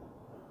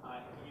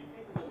 Can you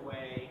think of a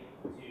way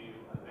to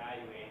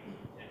evaluate the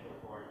potential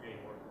for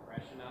doing more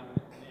compression on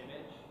an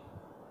image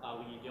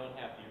when you don't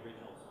have the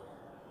original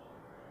source?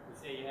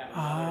 So say you have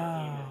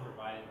another team that's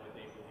providing what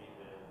they believe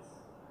is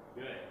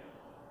good,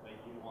 but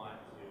you want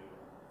to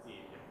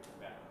see if it's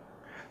better.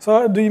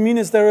 So do you mean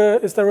is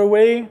there a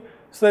way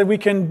so that we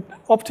can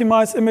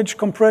optimize image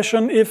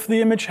compression if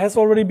the image has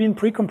already been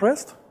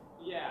pre-compressed?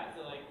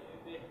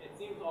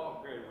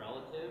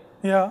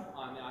 Yeah.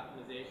 On the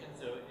optimization,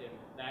 so if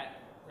that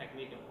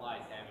technique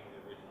applies having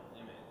the original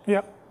image,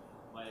 yeah,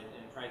 but it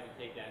tries to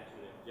take that to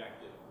an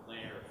objective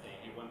layer of saying,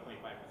 hey, 1.5%,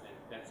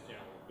 that's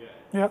generally good.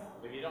 Yeah.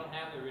 If you don't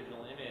have the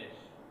original image,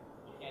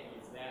 you can't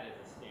use that as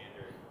a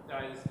standard. So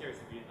I was just curious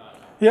if you thought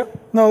about that. Yeah,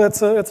 no,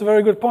 that's a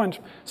very good point.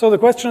 So the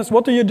question is,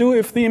 what do you do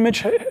if the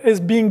image is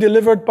being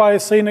delivered by,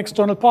 say, an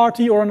external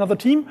party or another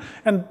team,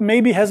 and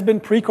maybe has been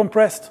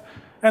pre-compressed?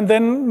 And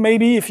then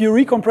maybe if you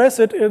recompress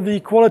it,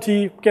 the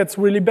quality gets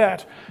really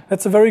bad.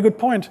 That's a very good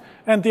point.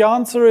 And the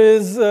answer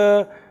is,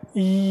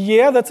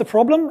 yeah, that's a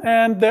problem.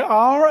 And there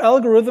are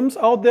algorithms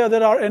out there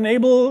that are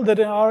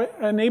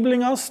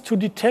enabling us to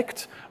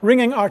detect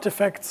ringing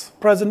artifacts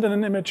present in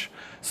an image.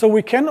 So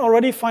we can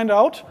already find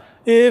out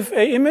if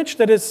an image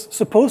that is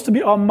supposed to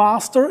be our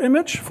master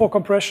image for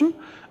compression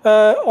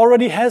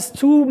already has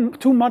too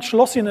much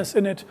lossiness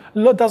in it,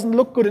 doesn't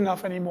look good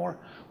enough anymore.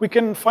 We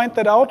can find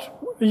that out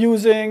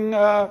using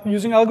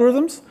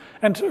algorithms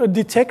and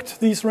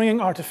detect these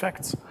ringing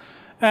artifacts.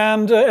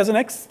 And as a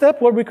next step,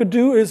 what we could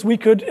do is we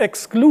could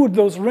exclude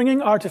those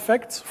ringing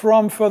artifacts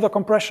from further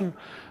compression.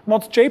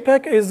 Mods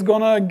JPEG is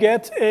gonna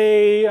get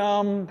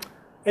a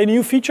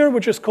new feature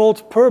which is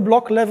called per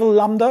block level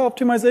lambda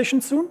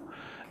optimization soon.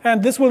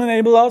 And this will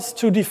enable us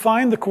to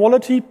define the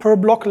quality per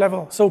block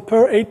level, so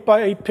per 8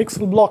 by 8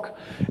 pixel block.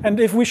 And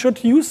if we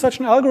should use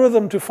such an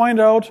algorithm to find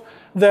out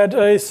that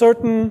a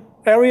certain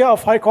area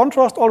of high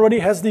contrast already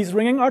has these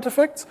ringing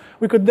artifacts,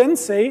 we could then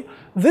say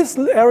this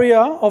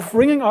area of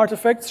ringing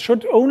artifacts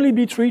should only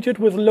be treated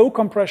with low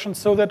compression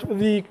so that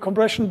the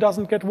compression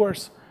doesn't get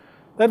worse.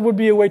 That would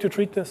be a way to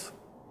treat this.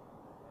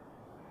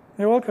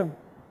 You're welcome.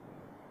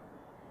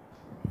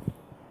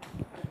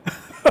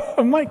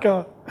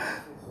 Micah.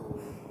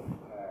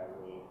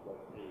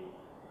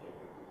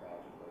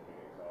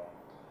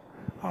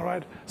 All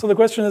right. So the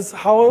question is,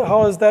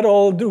 how is that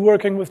all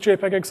working with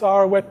JPEG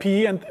XR,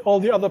 WebP, and all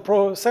the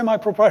other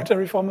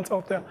semi-proprietary formats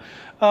out there?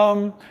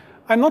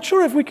 I'm not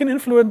sure if we can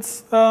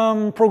influence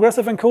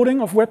progressive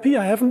encoding of WebP.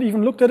 I haven't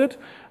even looked at it.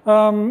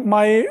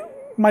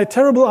 My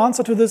terrible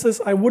answer to this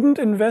is I wouldn't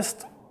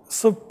invest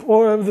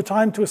the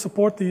time to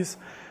support these.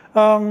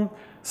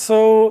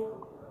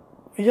 So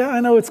yeah,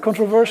 I know it's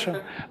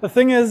controversial. The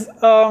thing is,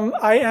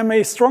 I am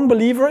a strong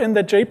believer in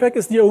that JPEG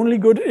is the only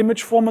good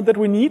image format that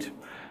we need.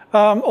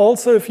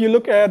 Also, if you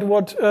look at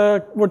what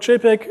the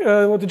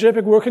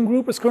JPEG working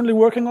group is currently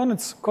working on,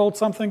 it's called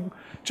something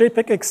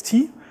JPEG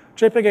XT,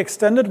 JPEG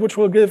Extended, which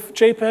will give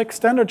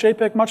standard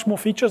JPEG much more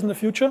features in the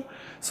future.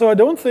 So I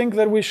don't think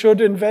that we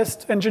should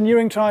invest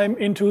engineering time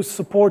into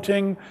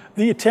supporting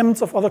the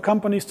attempts of other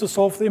companies to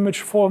solve the image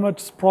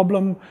formats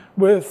problem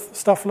with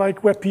stuff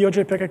like WebP or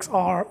JPEG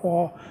XR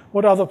or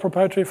what other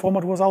proprietary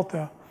format was out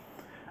there.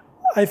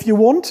 If you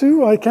want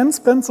to, I can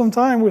spend some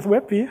time with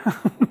WebP.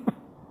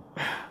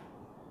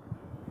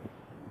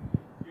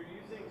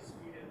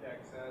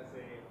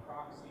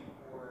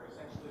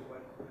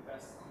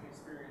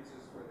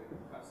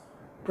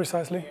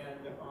 Precisely.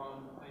 And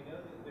I know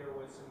that there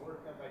was some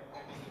work done by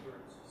Peggy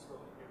Ebert, who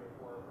spoke here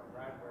before from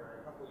Radware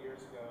a couple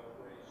years ago,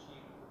 where she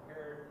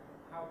compared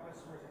how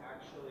customers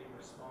actually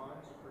respond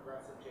to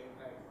progressive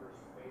JPEG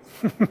versus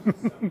basic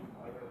versus some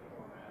other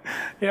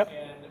format. Yep.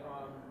 And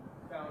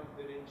found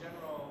that in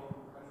general,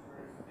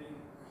 customers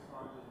didn't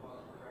respond as well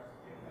to progressive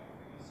JPEG.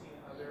 Have you seen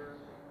other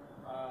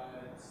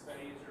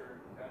studies or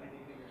done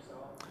anything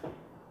yourself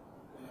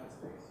in that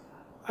space?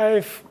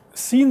 I've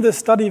seen this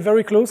study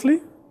very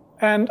closely.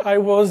 And I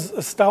was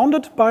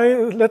astounded by,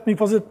 let me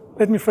phrase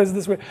it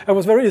this way, I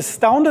was very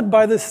astounded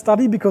by this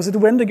study because it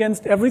went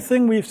against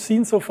everything we've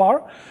seen so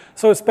far.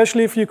 So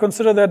especially if you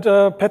consider that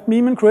Pat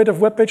Meeman, creator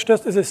of Web Page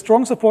Test, is a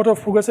strong supporter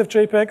of progressive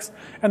JPEGs,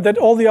 and that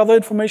all the other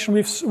information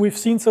we've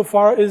seen so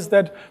far is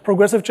that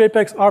progressive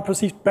JPEGs are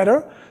perceived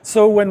better.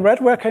 So when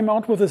Radware came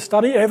out with this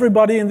study,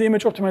 everybody in the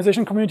image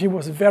optimization community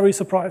was very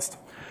surprised.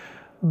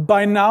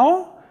 By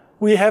now,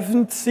 we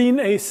haven't seen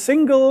a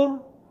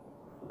single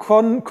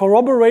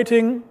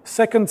corroborating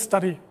second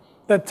study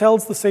that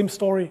tells the same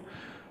story.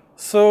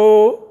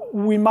 So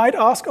we might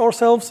ask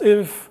ourselves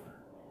if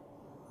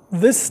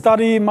this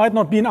study might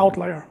not be an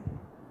outlier.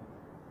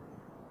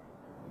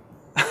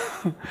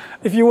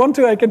 If you want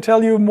to, I can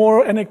tell you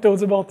more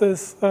anecdotes about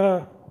this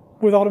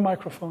without a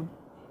microphone.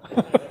 You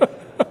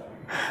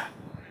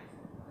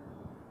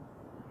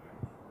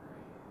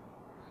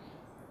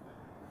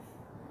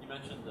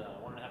mentioned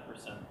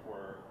 1.5%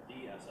 for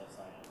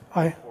DSSIM.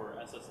 Aye. For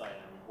SSIM,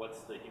 what's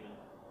the human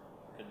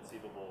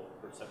conceivable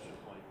perception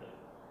point that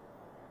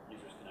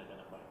users can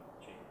identify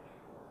change?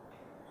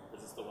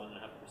 Is this the 1.5%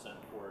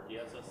 for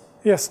DSS?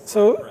 Yes.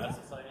 So for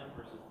SSIM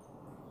versus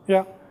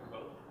yeah. for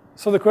both?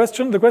 So the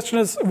question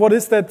is, what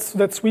is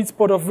that sweet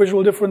spot of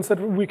visual difference that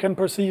we can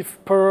perceive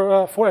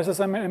for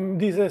SSIM and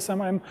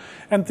DSSIM?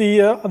 And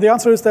the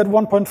answer is that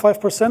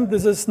 1.5%.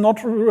 This is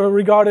not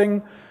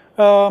regarding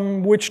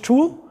which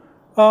tool,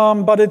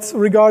 but it's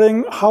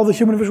regarding how the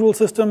human visual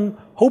system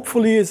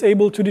hopefully is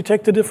able to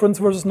detect a difference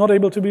versus not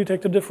able to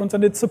detect a difference.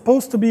 And it's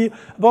supposed to be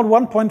about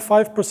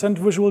 1.5%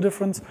 visual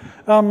difference.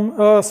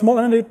 A small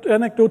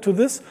anecdote to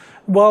this.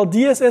 While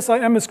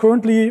DSSIM is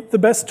currently the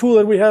best tool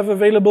that we have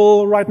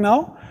available right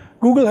now,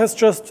 Google has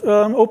just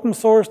open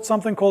sourced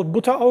something called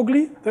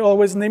Butteraugli. They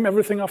always name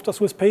everything after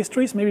Swiss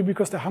pastries, maybe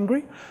because they're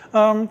hungry.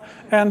 And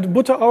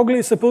Butteraugli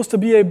is supposed to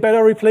be a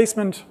better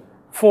replacement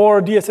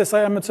for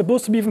DSSIM. It's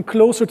supposed to be even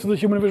closer to the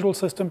human visual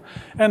system.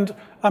 And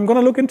I'm going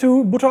to look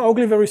into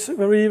Butteraugli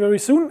very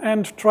soon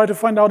and try to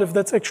find out if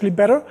that's actually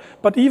better.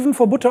 But even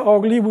for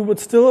Butteraugli, we would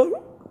still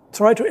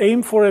try to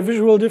aim for a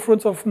visual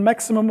difference of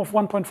maximum of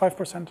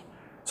 1.5%.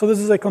 So this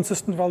is a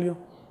consistent value.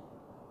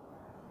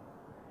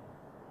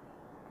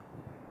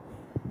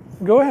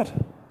 Go ahead.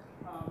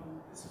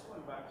 This is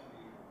going back to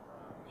the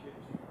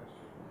PNG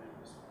question, and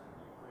just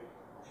quick,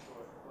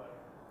 short, but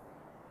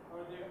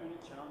are there any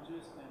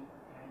challenges in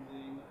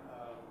handling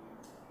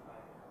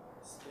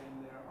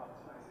scan layer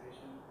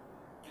optimization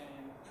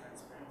and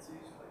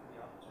transparencies, like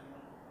the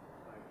optimal?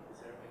 Like, is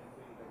there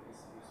anything that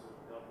needs to be sort of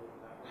dealt with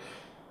in that way?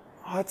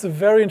 Oh, that's a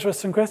very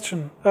interesting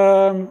question.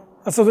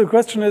 So the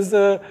question is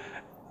there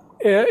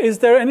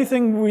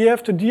anything we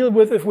have to deal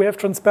with if we have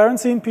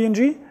transparency in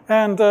PNG?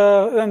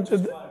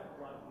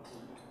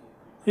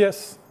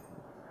 Yes.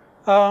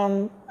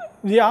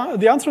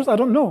 The answer is I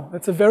don't know.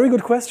 That's a very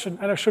good question,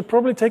 and I should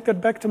probably take that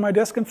back to my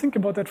desk and think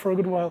about that for a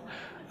good while.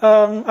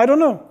 I don't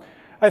know.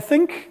 I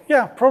think,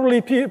 yeah,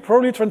 probably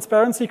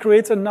transparency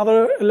creates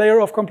another layer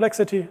of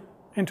complexity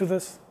into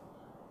this.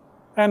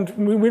 And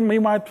we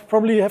might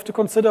probably have to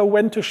consider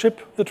when to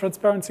ship the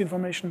transparency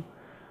information,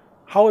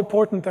 how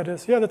important that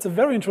is. Yeah, that's a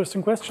very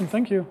interesting question.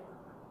 Thank you.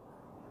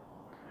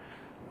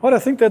 Well, I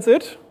think that's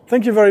it.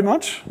 Thank you very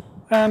much.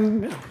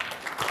 And